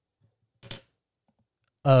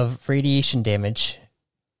of radiation damage.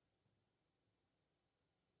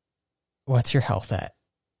 What's your health at?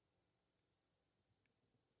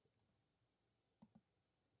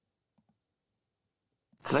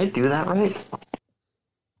 Did I do that right?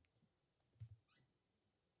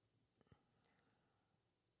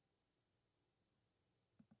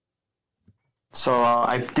 So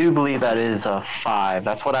I do believe that is a 5.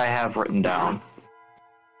 That's what I have written down.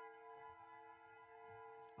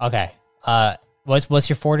 Okay. What's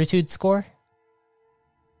your fortitude score?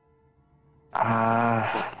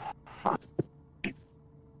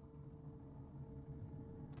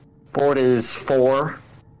 Fort is 4.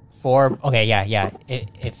 4. Okay, yeah.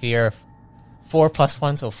 If you're 4 plus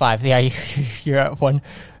 1, so 5. Yeah, you're at 1.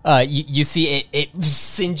 You see it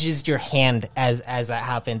singes your hand as that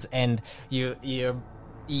happens, and you're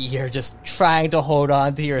just trying to hold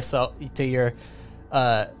on to yourself, you're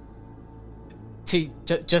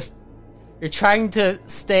trying to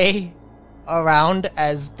stay around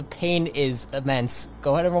as the pain is immense.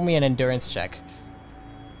 Go ahead and roll me an endurance check.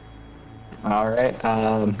 All right.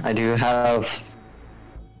 I do have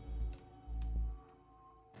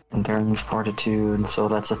endurance, fortitude, so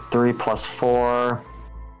that's a 3 plus 4,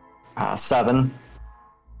 7.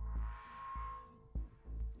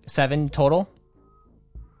 7 total?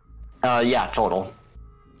 Yeah, total.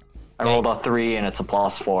 I rolled a 3 and it's a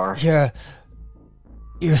plus 4.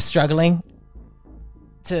 You're struggling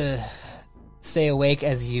to stay awake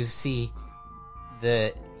as you see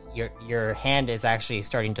your hand is actually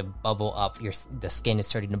starting to bubble up. The skin is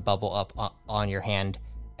starting to bubble up on your hand,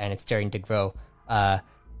 and it's starting to grow.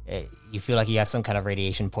 You feel like you have some kind of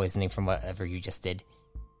radiation poisoning from whatever you just did.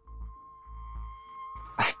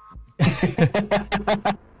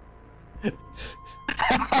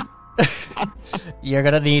 You're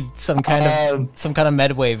gonna need some kind of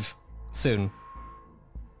med wave soon.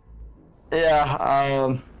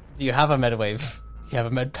 Yeah. Do you have a med wave? Do you have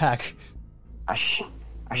a med pack? I should.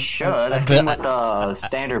 I came with the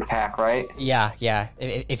standard pack, right? Yeah.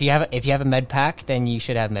 If you have a med pack, then you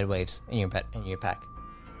should have med waves in your pack.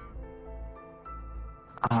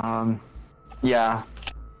 Yeah.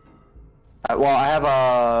 Well, I have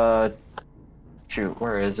a... Shoot,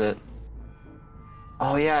 where is it?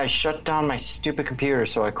 Oh yeah, I shut down my stupid computer,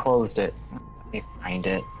 so I closed it. Let me find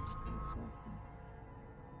it.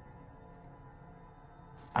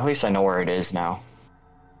 At least I know where it is now.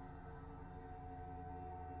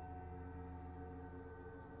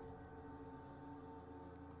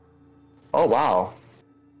 Oh wow.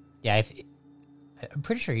 Yeah, I'm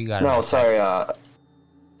pretty sure you got it. No, sorry,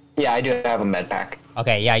 yeah, I do have a med pack.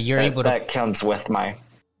 Okay, yeah, that comes with my...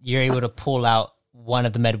 You're able to pull out one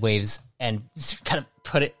of the med waves and kind of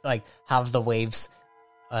put it, have the waves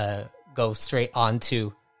go straight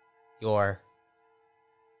onto your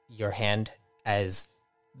hand as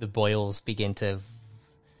the boils begin to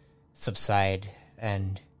subside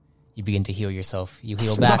and you begin to heal yourself. You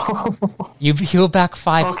heal back. You heal back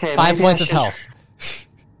 5 points of health.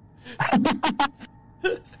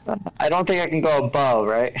 I don't think I can go above,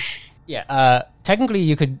 right? Yeah. Technically,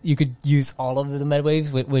 you could use all of the med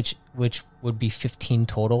waves, which would be 15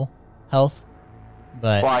 total health.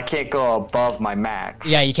 But I can't go above my max.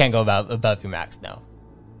 Yeah, you can't go above your max now.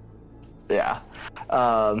 Yeah.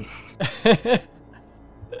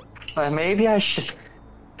 But maybe I should.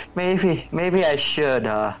 Maybe I should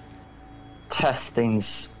test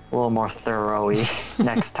things a little more thoroughly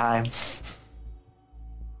next time.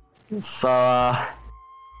 So,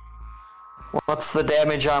 what's the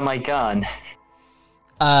damage on my gun?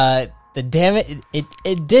 The damage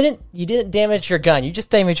it didn't. You didn't damage your gun. You just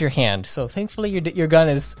damaged your hand. So thankfully, your gun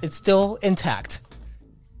is still intact.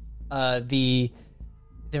 The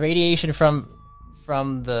radiation from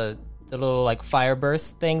from the little like fire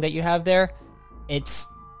burst thing that you have there, it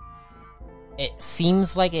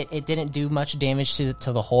seems like it didn't do much damage to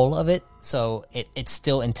the whole of it, so it's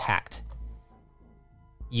still intact.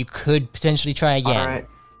 You could potentially try again. All right.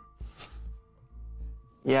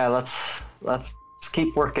 Yeah, let's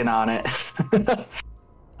keep working on it.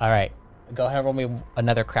 All right, go ahead and roll me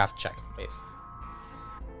another craft check, please.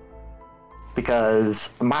 Because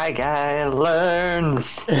my guy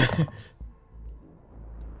learns.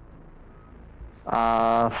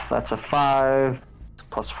 That's a 5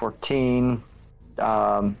 plus 14.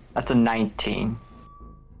 That's a 19.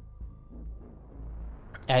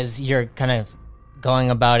 As you're kind of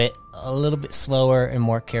going about it a little bit slower and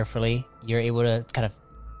more carefully, you're able to kind of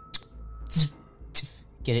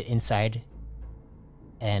get it inside,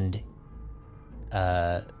 and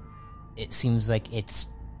it seems like it's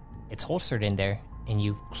holstered in there, and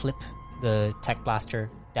you clip the tech blaster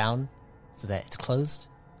down so that it's closed,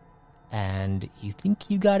 and you think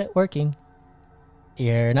you got it working.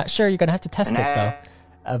 You're not sure. You're gonna have to test it though,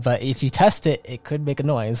 but if you test it, it could make a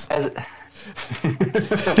noise. Yeah,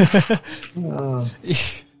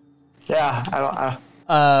 I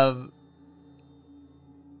don't.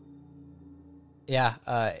 Yeah.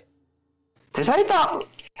 Did I not?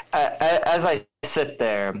 As I sit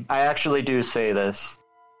there, I actually do say this.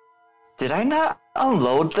 Did I not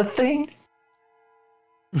unload the thing?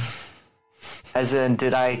 As in,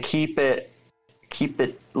 did I keep it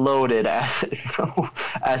loaded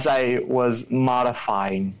as I was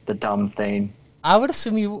modifying the dumb thing? I would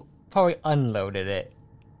assume you probably unloaded it,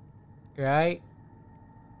 right?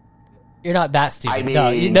 You're not that stupid. I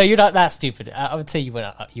mean, no, you're not that stupid. I would say you would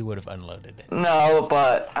have unloaded it. No,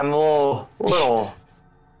 but I'm a little.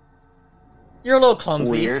 You're a little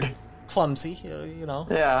clumsy. Weird. Clumsy, you know.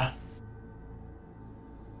 Yeah.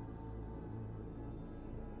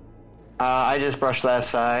 I just brushed that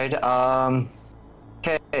aside.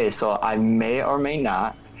 Okay, so I may or may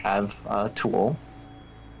not have a tool.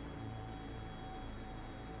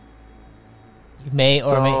 You may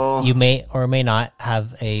or may not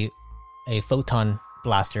have a photon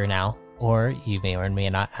blaster now, or you may or may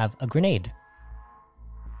not have a grenade.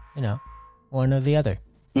 You know, one or the other.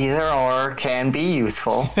 Either or can be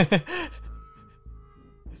useful.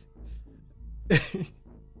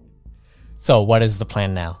 So, what is the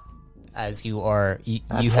plan now? As you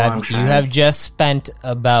have just spent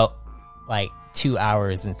about like 2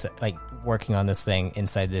 hours working on this thing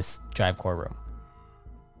inside this drive core room.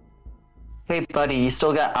 Hey, buddy, you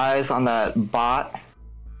still got eyes on that bot?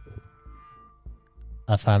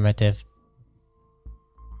 Affirmative.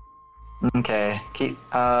 Okay, keep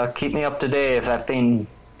me up to date if that thing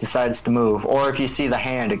decides to move, or if you see the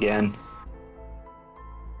hand again.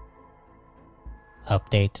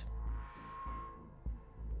 Update.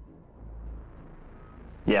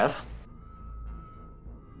 Yes?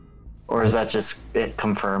 Or is that just it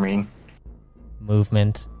confirming?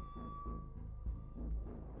 Movement.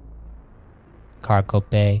 Cargo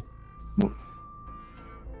bay.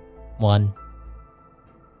 1.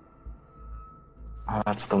 Oh,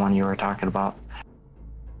 that's the one you were talking about.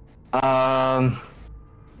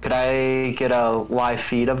 Could I get a live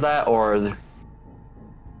feed of that, or...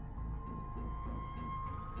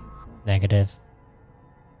 Negative.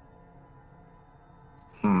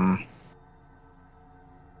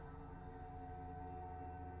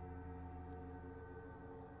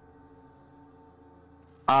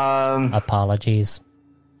 Apologies.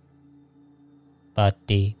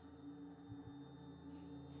 Buddy.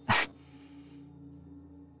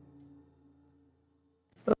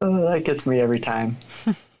 That gets me every time.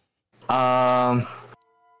 I'm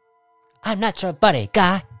not your buddy,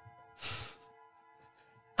 guy.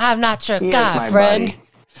 I'm not your guy, friend. Buddy.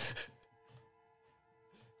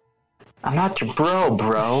 I'm not your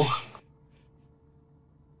bro.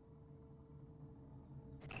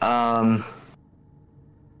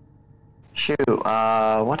 Shoot,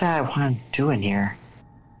 what did I want to do in here?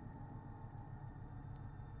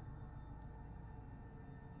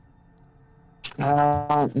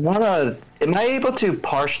 Am I able to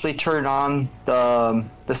partially turn on the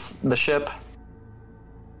ship?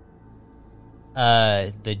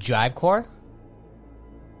 The drive core?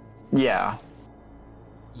 Yeah.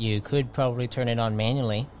 You could probably turn it on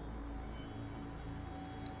manually.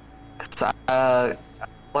 What I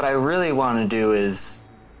really want to do is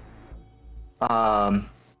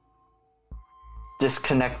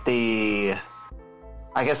disconnect the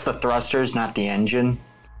thrusters, not the engine.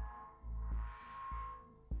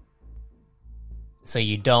 So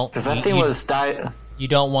you don't... Because that thing was... You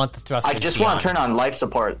don't want the thrusters I just want to turn on life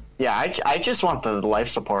support. Yeah, I just want the life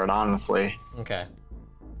support, honestly. Okay.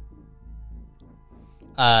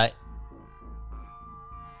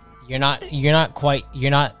 You're not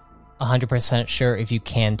 100% sure if you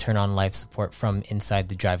can turn on life support from inside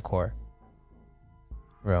the drive core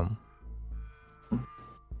room.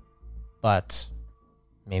 But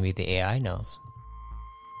maybe the AI knows.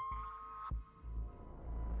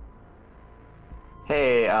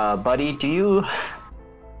 Hey, buddy, do you...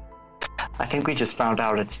 I think we just found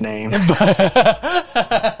out its name.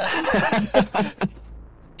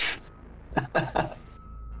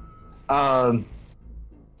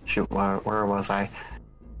 Shoot, where was I?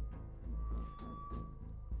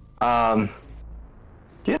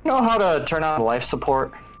 Do you know how to turn on life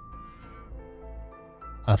support?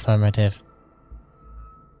 Affirmative.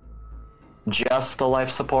 Just the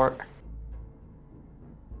life support?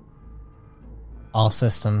 All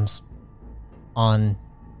systems on.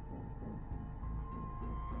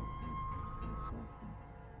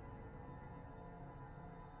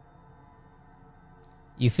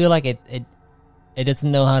 You feel like it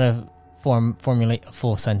doesn't know how to formulate a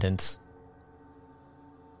full sentence.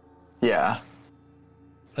 Yeah.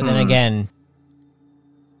 But then again,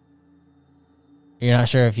 you're not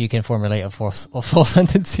sure if you can formulate a full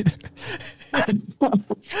sentence either.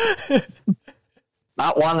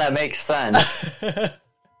 Not one that makes sense.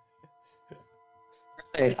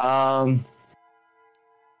 Right, am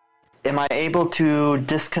I able to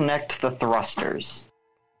disconnect the thrusters?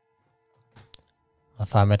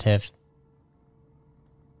 Affirmative.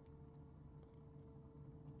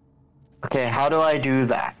 Okay, how do I do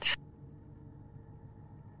that?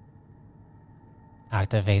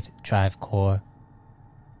 Activate drive core.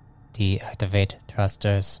 Deactivate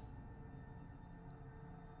thrusters.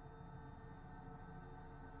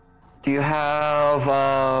 Do you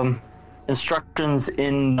have instructions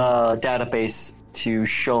in the database to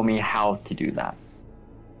show me how to do that?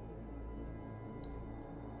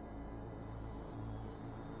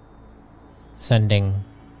 Sending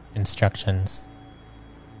instructions.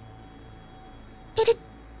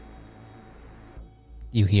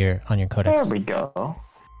 You hear on your codex. There we go.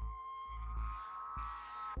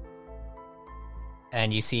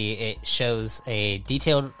 And you see it shows a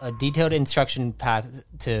detailed instruction path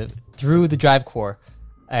through the drive core,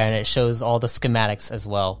 and it shows all the schematics as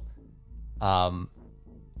well. And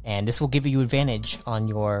this will give you advantage on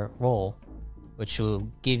your roll, which will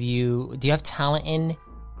give you. Do you have talent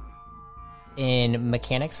in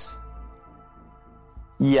mechanics?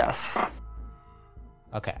 Yes.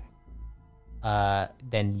 Okay.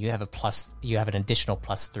 Then you have an additional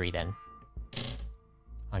 +3 then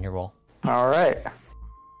on your roll. All right.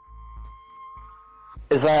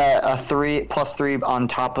 Is that a +3 on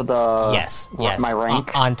top of the yes my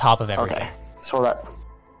rank? On top of everything. Okay. So that.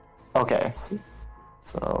 Okay.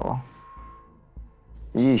 So.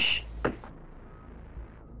 Yeesh.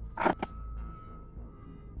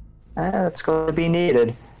 That's going to be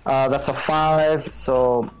needed. That's a 5.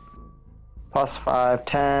 So +5,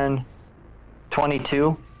 10,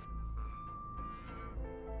 22.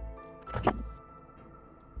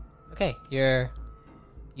 Okay,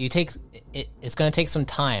 it's going to take some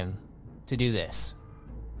time to do this,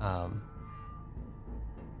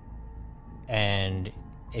 and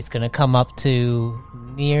it's going to come up to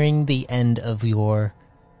nearing the end of your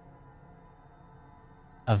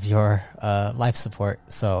life support.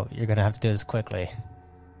 So you're going to have to do this quickly,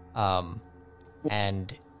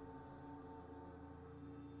 and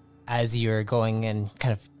as you're going and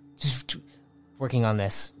kind of working on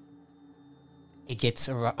this, it gets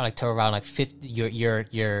to around 50.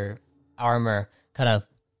 Your armor kind of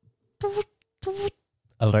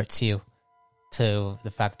alerts you to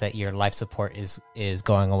the fact that your life support is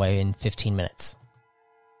going away in 15 minutes.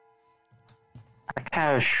 I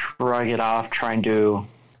kind of shrug it off, trying to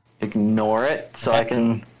ignore it so I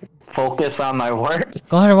can focus on my work.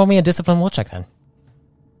 Go ahead and roll me a discipline will check then.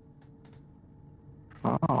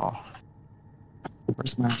 Oh.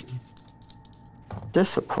 Where's my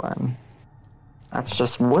discipline? That's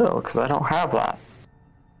just will, because I don't have that.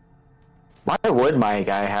 Why would my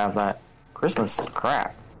guy have that? Christmas is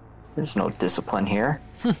crap. There's no discipline here.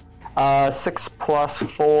 6 +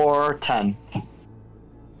 4, 10.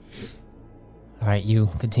 Alright, you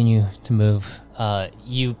continue to move.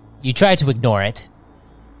 You try to ignore it,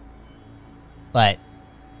 but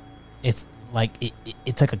it's like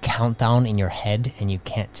it's like a countdown in your head, and you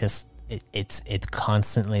can't just. It's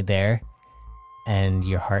constantly there, and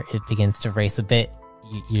your heart begins to race a bit.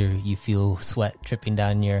 You feel sweat dripping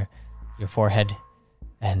down your forehead,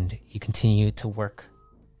 and you continue to work.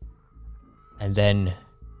 And then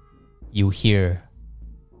you hear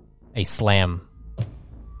a slam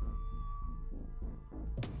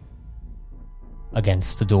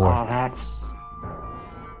against the door. Oh, that's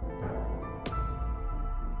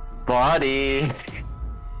Buddy.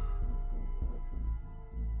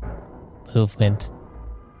 Movement.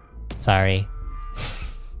 Sorry.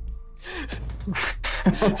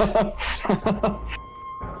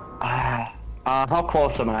 How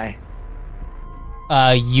close am I?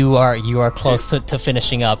 You are close to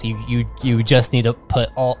finishing up. You just need to put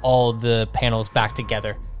all the panels back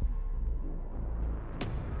together.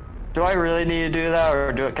 Do I really need to do that,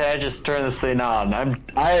 or can I just turn this thing on?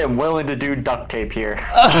 I am willing to do duct tape here.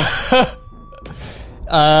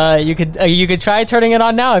 You could try turning it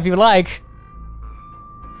on now if you like.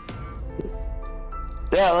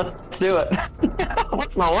 Yeah, let's do it.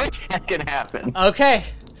 What's the worst that can happen? Okay.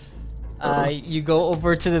 You go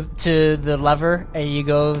over to the lever and you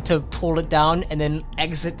go to pull it down and then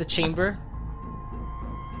exit the chamber.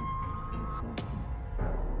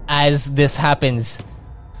 As this happens,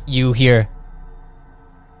 you hear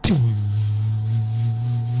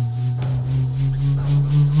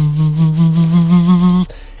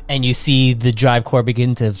and you see the drive core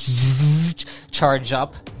begin to charge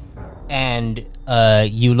up, and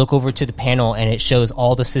you look over to the panel and it shows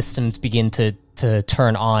all the systems begin to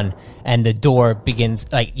turn on, and the door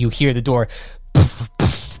begins, like, you hear the door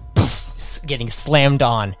getting slammed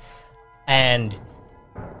on, and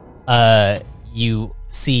you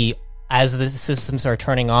see, as the systems are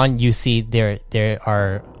turning on, you see there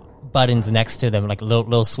are buttons next to them, like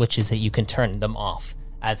little switches that you can turn them off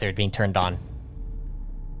as they're being turned on.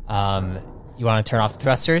 You want to turn off the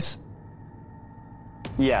thrusters?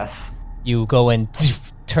 Yes. You go and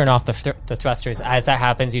turn off the thrusters. As that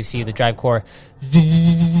happens, you see the drive core,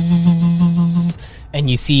 and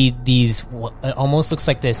you see these. It almost looks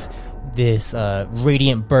like this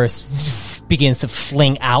radiant burst begins to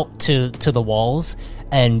fling out to the walls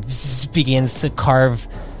and begins to carve.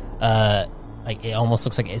 Like, it almost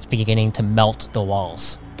looks like it's beginning to melt the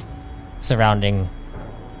walls surrounding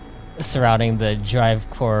the drive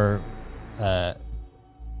core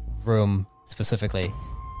room specifically.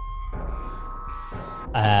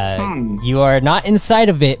 You are not inside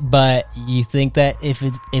of it, but you think that if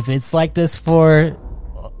it's like this for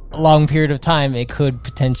a long period of time, it could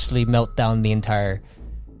potentially melt down the entire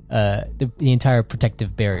the entire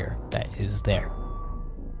protective barrier that is there.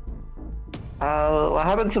 What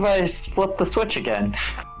happens if I flip the switch again?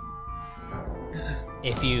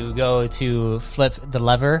 If you go to flip the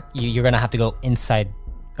lever, you're gonna have to go inside.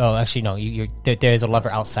 Oh, actually, no. There's a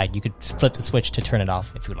lever outside. You could flip the switch to turn it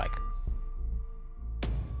off if you like.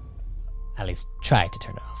 At least try to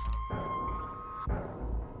turn it off.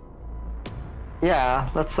 Yeah,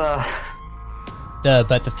 let's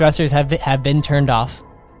But the thrusters have been turned off,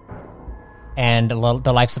 and the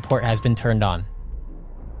life support has been turned on.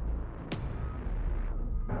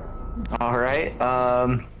 All right.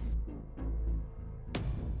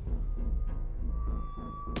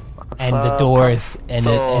 And the doors and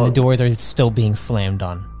the doors are still being slammed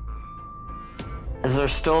on. Is there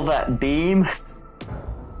still that beam?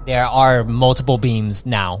 There are multiple beams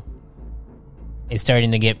now. It's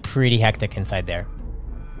starting to get pretty hectic inside there.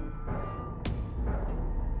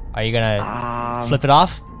 Are you gonna flip it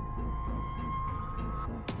off?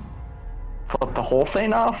 Flip the whole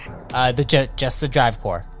thing off? Just the drive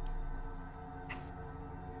core.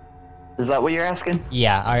 Is that what you're asking?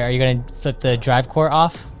 Yeah. Are you gonna flip the drive core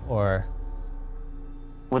off, or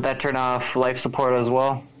would that turn off life support as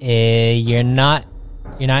well? You're not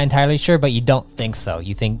entirely sure, but you don't think so.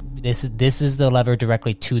 You think this is the lever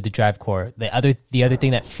directly to the drive core. The other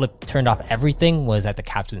thing that turned off everything was at the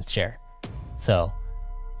captain's chair. So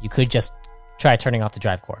you could just try turning off the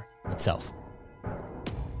drive core itself.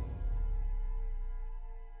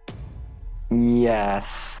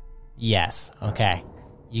 Yes. Yes. Okay.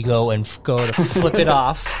 You go to flip it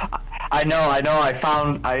off. I know.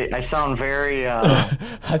 I sound very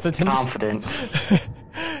confident.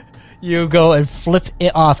 You go and flip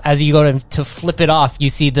it off. As you go to flip it off, you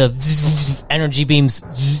see the energy beams.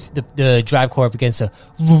 The drive core begins to,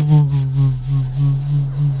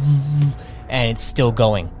 and it's still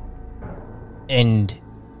going. And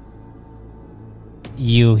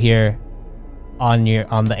you hear on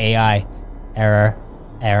the AI, error,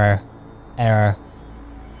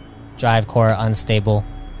 drive core unstable.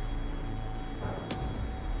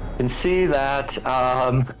 You can see that.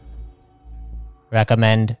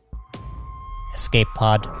 Recommend escape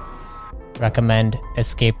pod. Recommend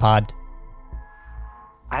escape pod.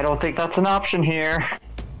 I don't think that's an option here.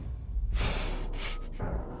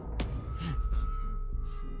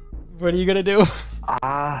 What are you gonna do?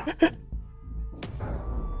 I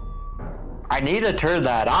need to turn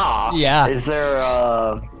that off. Yeah. Is there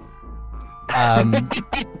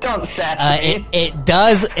Don't sass me. It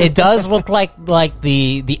does look like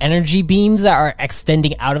the energy beams that are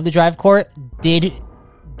extending out of the drive core did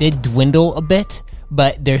dwindle a bit,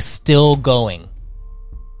 but they're still going.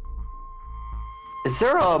 Is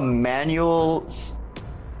there a manual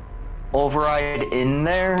override in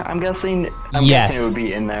there? I'm guessing it would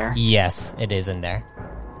be in there. Yes, it is in there.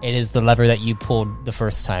 It is the lever that you pulled the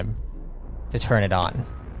first time to turn it on.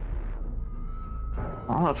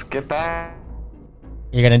 Well, let's get back.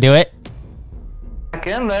 You're gonna do it? Back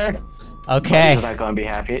in there. Okay. Is not gonna be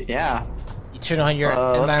happy. Yeah. You turn on your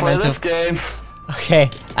Let's environmental. play this game. Okay,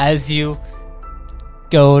 as you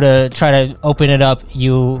go to try to open it up,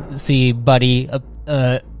 you see Buddy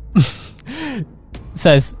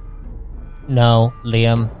says, "No,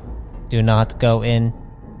 Liam, do not go in.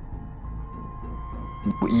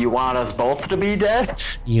 You want us both to be dead?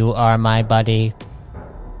 You are my buddy."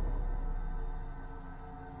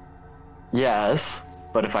 Yes,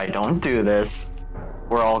 but if I don't do this,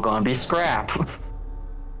 we're all gonna be scrap.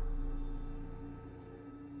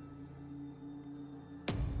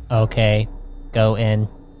 Okay, go in.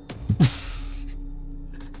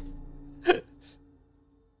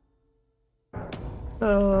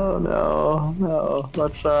 Oh no.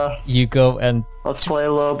 You go and Let's play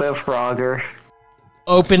a little bit of Frogger.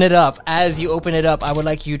 open it up. As you open it up, I would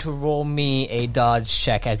like you to roll me a dodge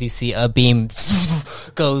check as you see a beam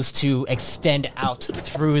goes to extend out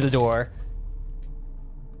through the door.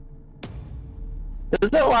 Does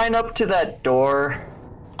it line up to that door?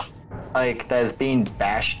 Like, that is being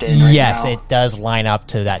bashed in right Yes, now? it does line up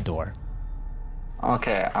to that door.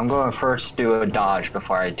 Okay, I'm going to first do a dodge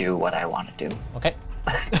before I do what I want to do. Okay.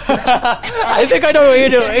 I think I know what you're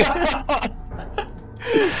doing.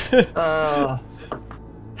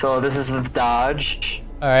 So this is the dodge.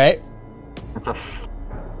 All right. It's a...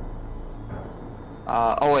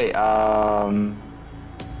 oh wait, I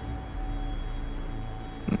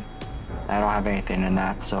don't have anything in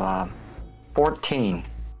that, so, 14.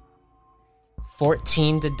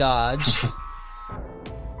 14 to dodge.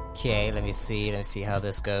 Okay, let me see how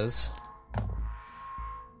this goes.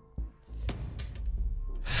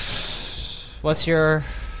 What's your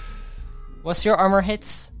armor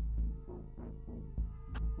hits?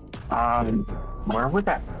 Where would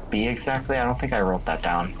that be exactly? I don't think I wrote that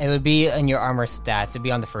down. It would be in your armor stats. It'd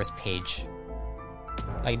be on the first page.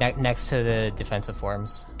 Like next to the defensive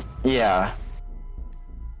forms. Yeah.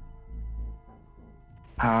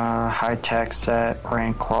 High tech set,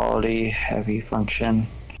 rank quality, heavy function.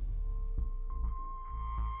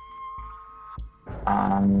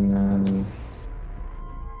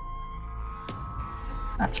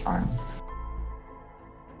 That's fine.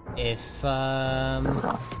 If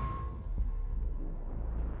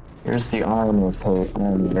Here's the armor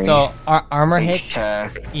page. so armor hits.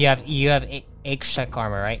 H-tech. You have H-tech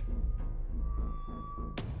armor, right?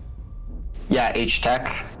 Yeah,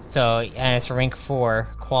 H-tech. So and it's rank 4,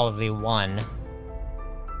 quality 1.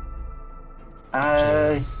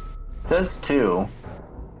 Says 2.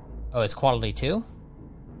 Oh, it's quality 2?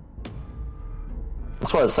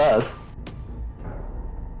 That's what it says.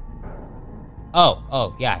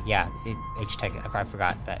 Oh, yeah. H-tech. I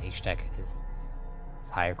forgot that H-tech is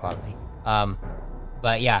higher quality.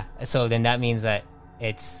 But yeah. So then that means that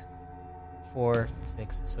it's 4,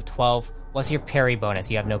 6, so 12. What's your parry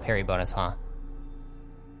bonus? You have no parry bonus, huh?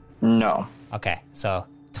 No. Okay, so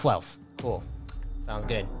 12. Cool. Sounds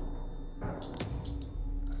good.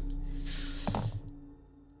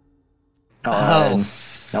 No,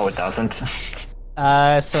 it doesn't.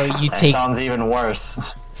 So you That take. sounds even worse.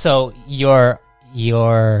 So your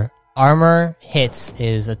armor hits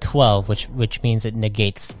is a 12, which means it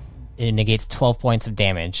negates 12 points of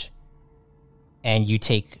damage, and you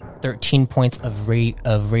take 13 points of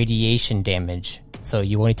radiation damage. So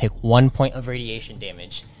you only take 1 point of radiation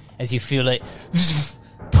damage as you feel it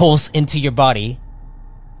pulse into your body,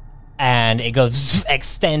 and it goes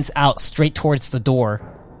extends out straight towards the door.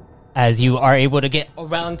 As you are able to get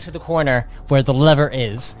around to the corner where the lever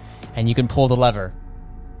is, and you can pull the lever.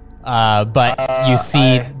 But you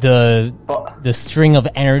see the string of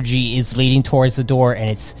energy is leading towards the door,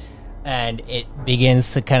 and it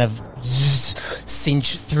begins to kind of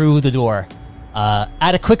cinch through the door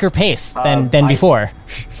at a quicker pace than before.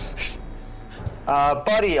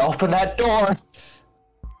 Buddy, open that door.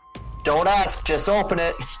 Don't ask, just open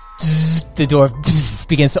it. The door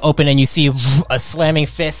begins to open, and you see a slamming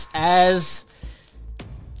fist as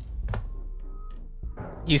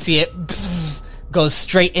you see it goes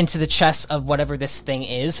straight into the chest of whatever this thing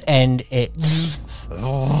is, and it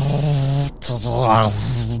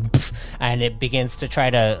begins to try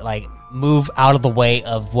to like move out of the way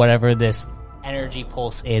of whatever this energy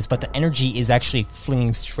pulse is, but the energy is actually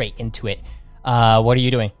flinging straight into it. What are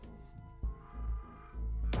you doing?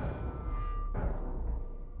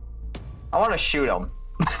 I want to shoot him.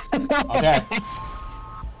 Okay.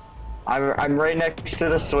 I'm right next to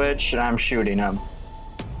the switch, and I'm shooting him.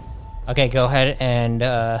 Okay, go ahead and,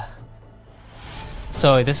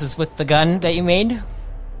 so this is with the gun that you made?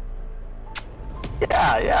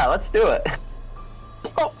 Yeah, let's do it.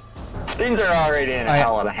 Oh, things are already in a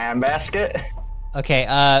hell of a handbasket. Okay,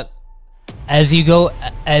 as you go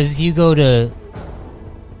to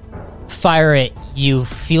fire it, you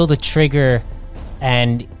feel the trigger,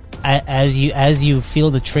 and as you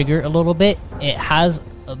feel the trigger a little bit, it has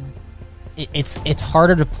it's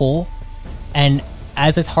harder to pull, and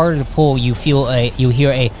as it's harder to pull, you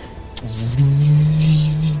hear a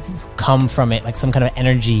come from it, like some kind of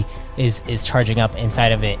energy is charging up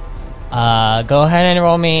inside of it. Go ahead and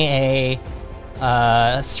roll me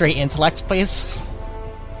a straight intellect, please.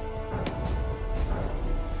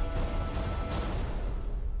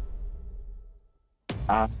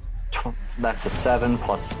 So that's a 7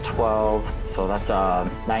 plus 12, so that's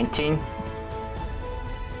 19.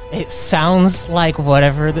 It sounds like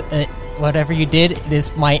whatever you did,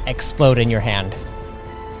 this might explode in your hand.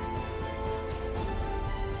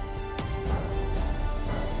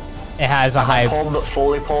 It has a high.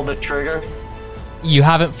 Fully pulled the trigger. You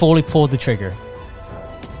haven't fully pulled the trigger.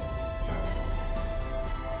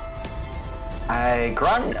 I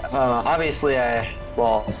grunt. Obviously,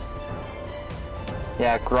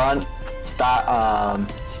 grunt. Stop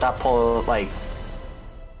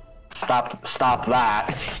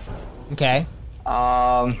that. Okay.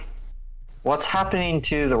 What's happening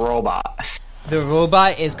to the robot? The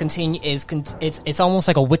robot it's almost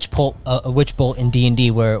like a witch bolt in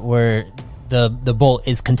D&D where the bolt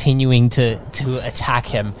is continuing to attack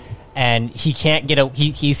him, and he can't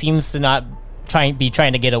he seems to not trying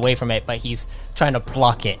to get away from it, but he's trying to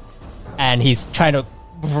block it, and he's trying to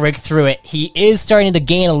break through it. He is starting to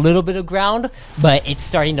gain a little bit of ground, but it's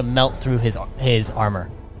starting to melt through his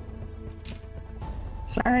armor.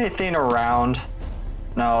 Is there anything around?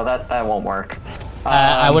 No, that won't work.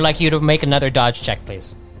 I would like you to make another dodge check,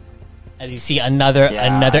 please. As you see, another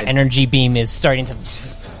energy beam is starting to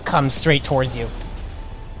come straight towards you.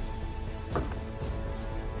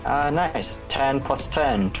 Nice. 10 plus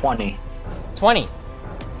 10, 20. 20.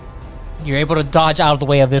 You're able to dodge out of the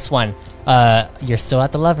way of this one. You're still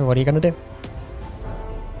at the lever. What are you gonna do?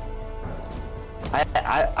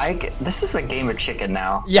 This is a game of chicken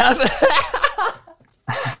now. Yeah.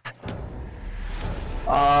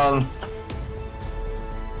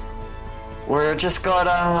 We're just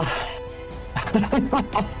gonna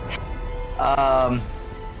I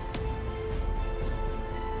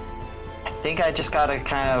think I just gotta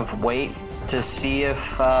kind of wait to see if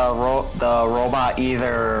the robot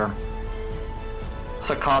either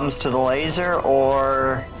succumbs to the laser,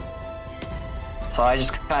 or so I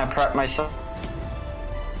just kind of prep myself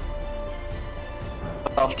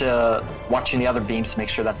to watching the other beams to make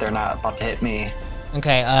sure that they're not about to hit me.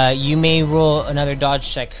 Okay, you may roll another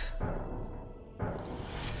dodge check.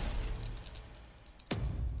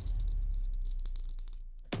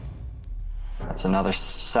 That's another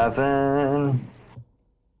 7.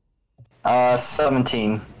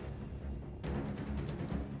 17.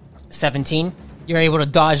 17? You're able to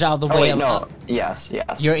dodge out of the way Yes.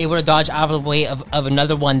 You're able to dodge out of the way of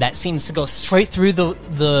another one that seems to go straight through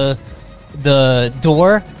the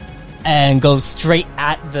door and go straight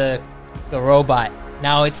at the robot.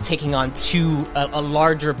 Now it's taking on a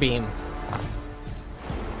larger beam.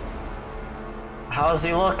 How's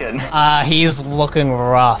he looking? He's looking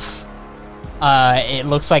rough. It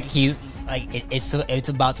looks like it's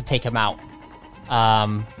about to take him out.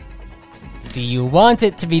 Do you want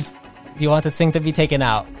this thing to be taken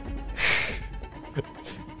out?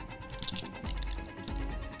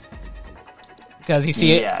 Because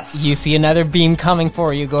you see another beam coming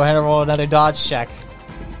for you. Go ahead and roll another dodge check.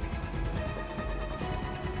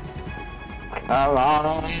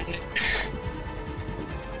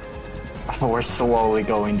 We're slowly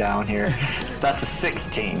going down here. That's a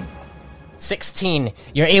 16. 16.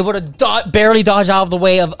 You're able to barely dodge out of the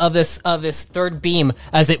way of this third beam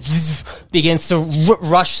as it begins to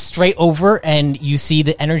rush straight over, and you see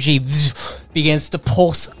the energy begins to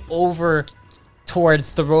pulse over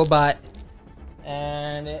towards the robot,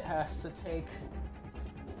 and it has to take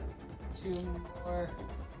 2 more.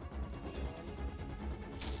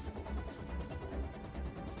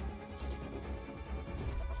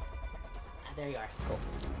 There you are. Cool.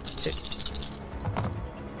 2.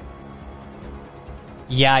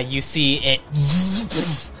 Yeah, you see it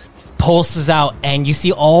pulses out, and you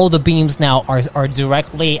see all the beams now are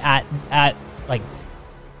directly at like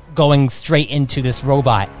going straight into this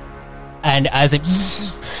robot. And as it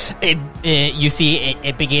you see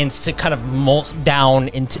it begins to kind of molt down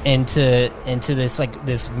into this like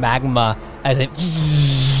this magma as it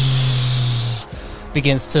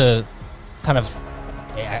begins to kind of,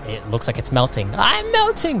 it looks like it's melting. I'm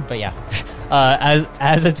melting, but yeah,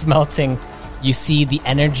 as it's melting, you see the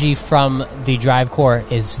energy from the drive core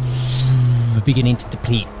is beginning to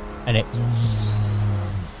deplete, and it.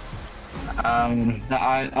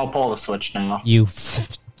 I'll pull the switch now. You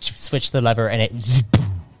switch the lever, and it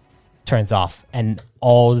turns off, and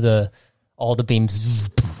all the beams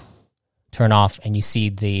turn off, and you see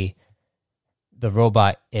the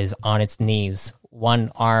robot is on its knees,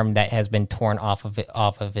 one arm that has been torn off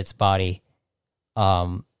of its body,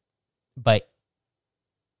 but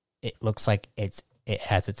it looks like it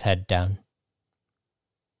has its head down.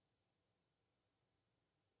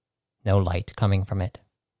 No light coming from it.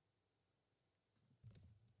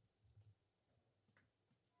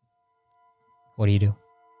 What do you do?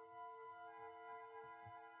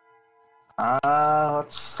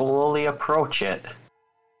 Let's slowly approach it.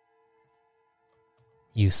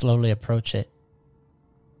 You slowly approach it.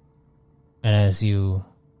 And as you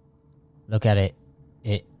look at it,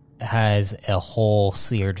 it has a hole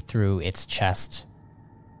seared through its chest.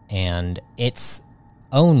 And its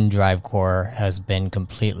own drive core has been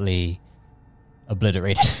completely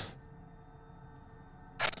obliterated.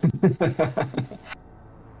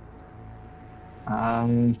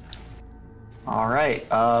 All right.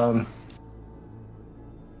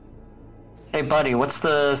 Hey, buddy, what's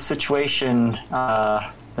the situation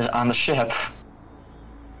on the ship?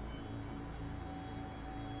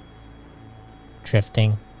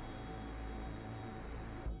 Drifting.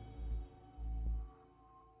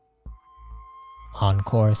 On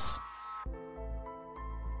course.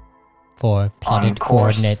 For plotted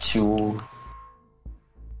coordinates. To...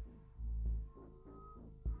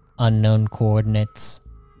 Unknown coordinates.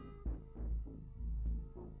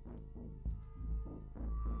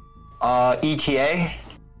 ETA?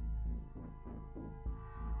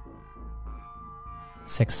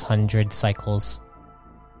 600 cycles.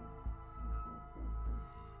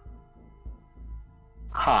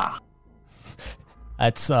 Ha.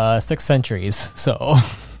 That's 6 centuries, so...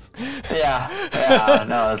 Yeah,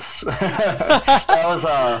 no, it's... that was,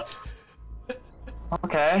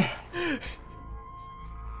 okay.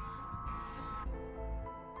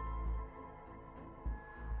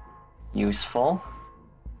 Useful.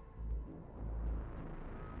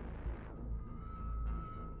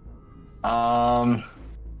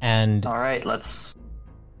 And all right, let's.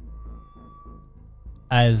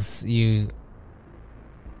 As you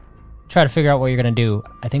try to figure out what you're gonna do,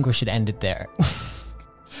 I think we should end it there.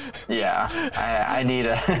 Yeah, I need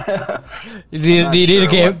a. you need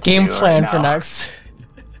a game plan for next.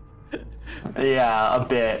 Yeah, a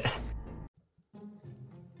bit.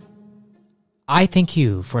 I thank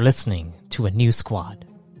you for listening to A New Squad.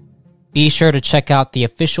 Be sure to check out the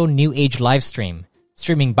official New Age livestream,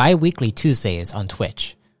 streaming bi-weekly Tuesdays on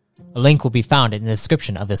Twitch. A link will be found in the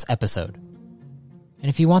description of this episode. And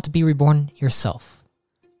if you want to be reborn yourself,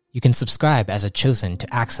 you can subscribe as a Chosen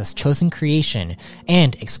to access Chosen creation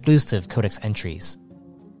and exclusive Codex entries.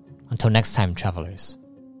 Until next time, travelers,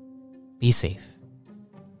 be safe,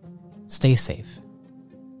 stay safe,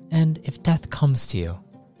 and if death comes to you,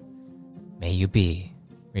 may you be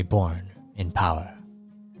reborn in power.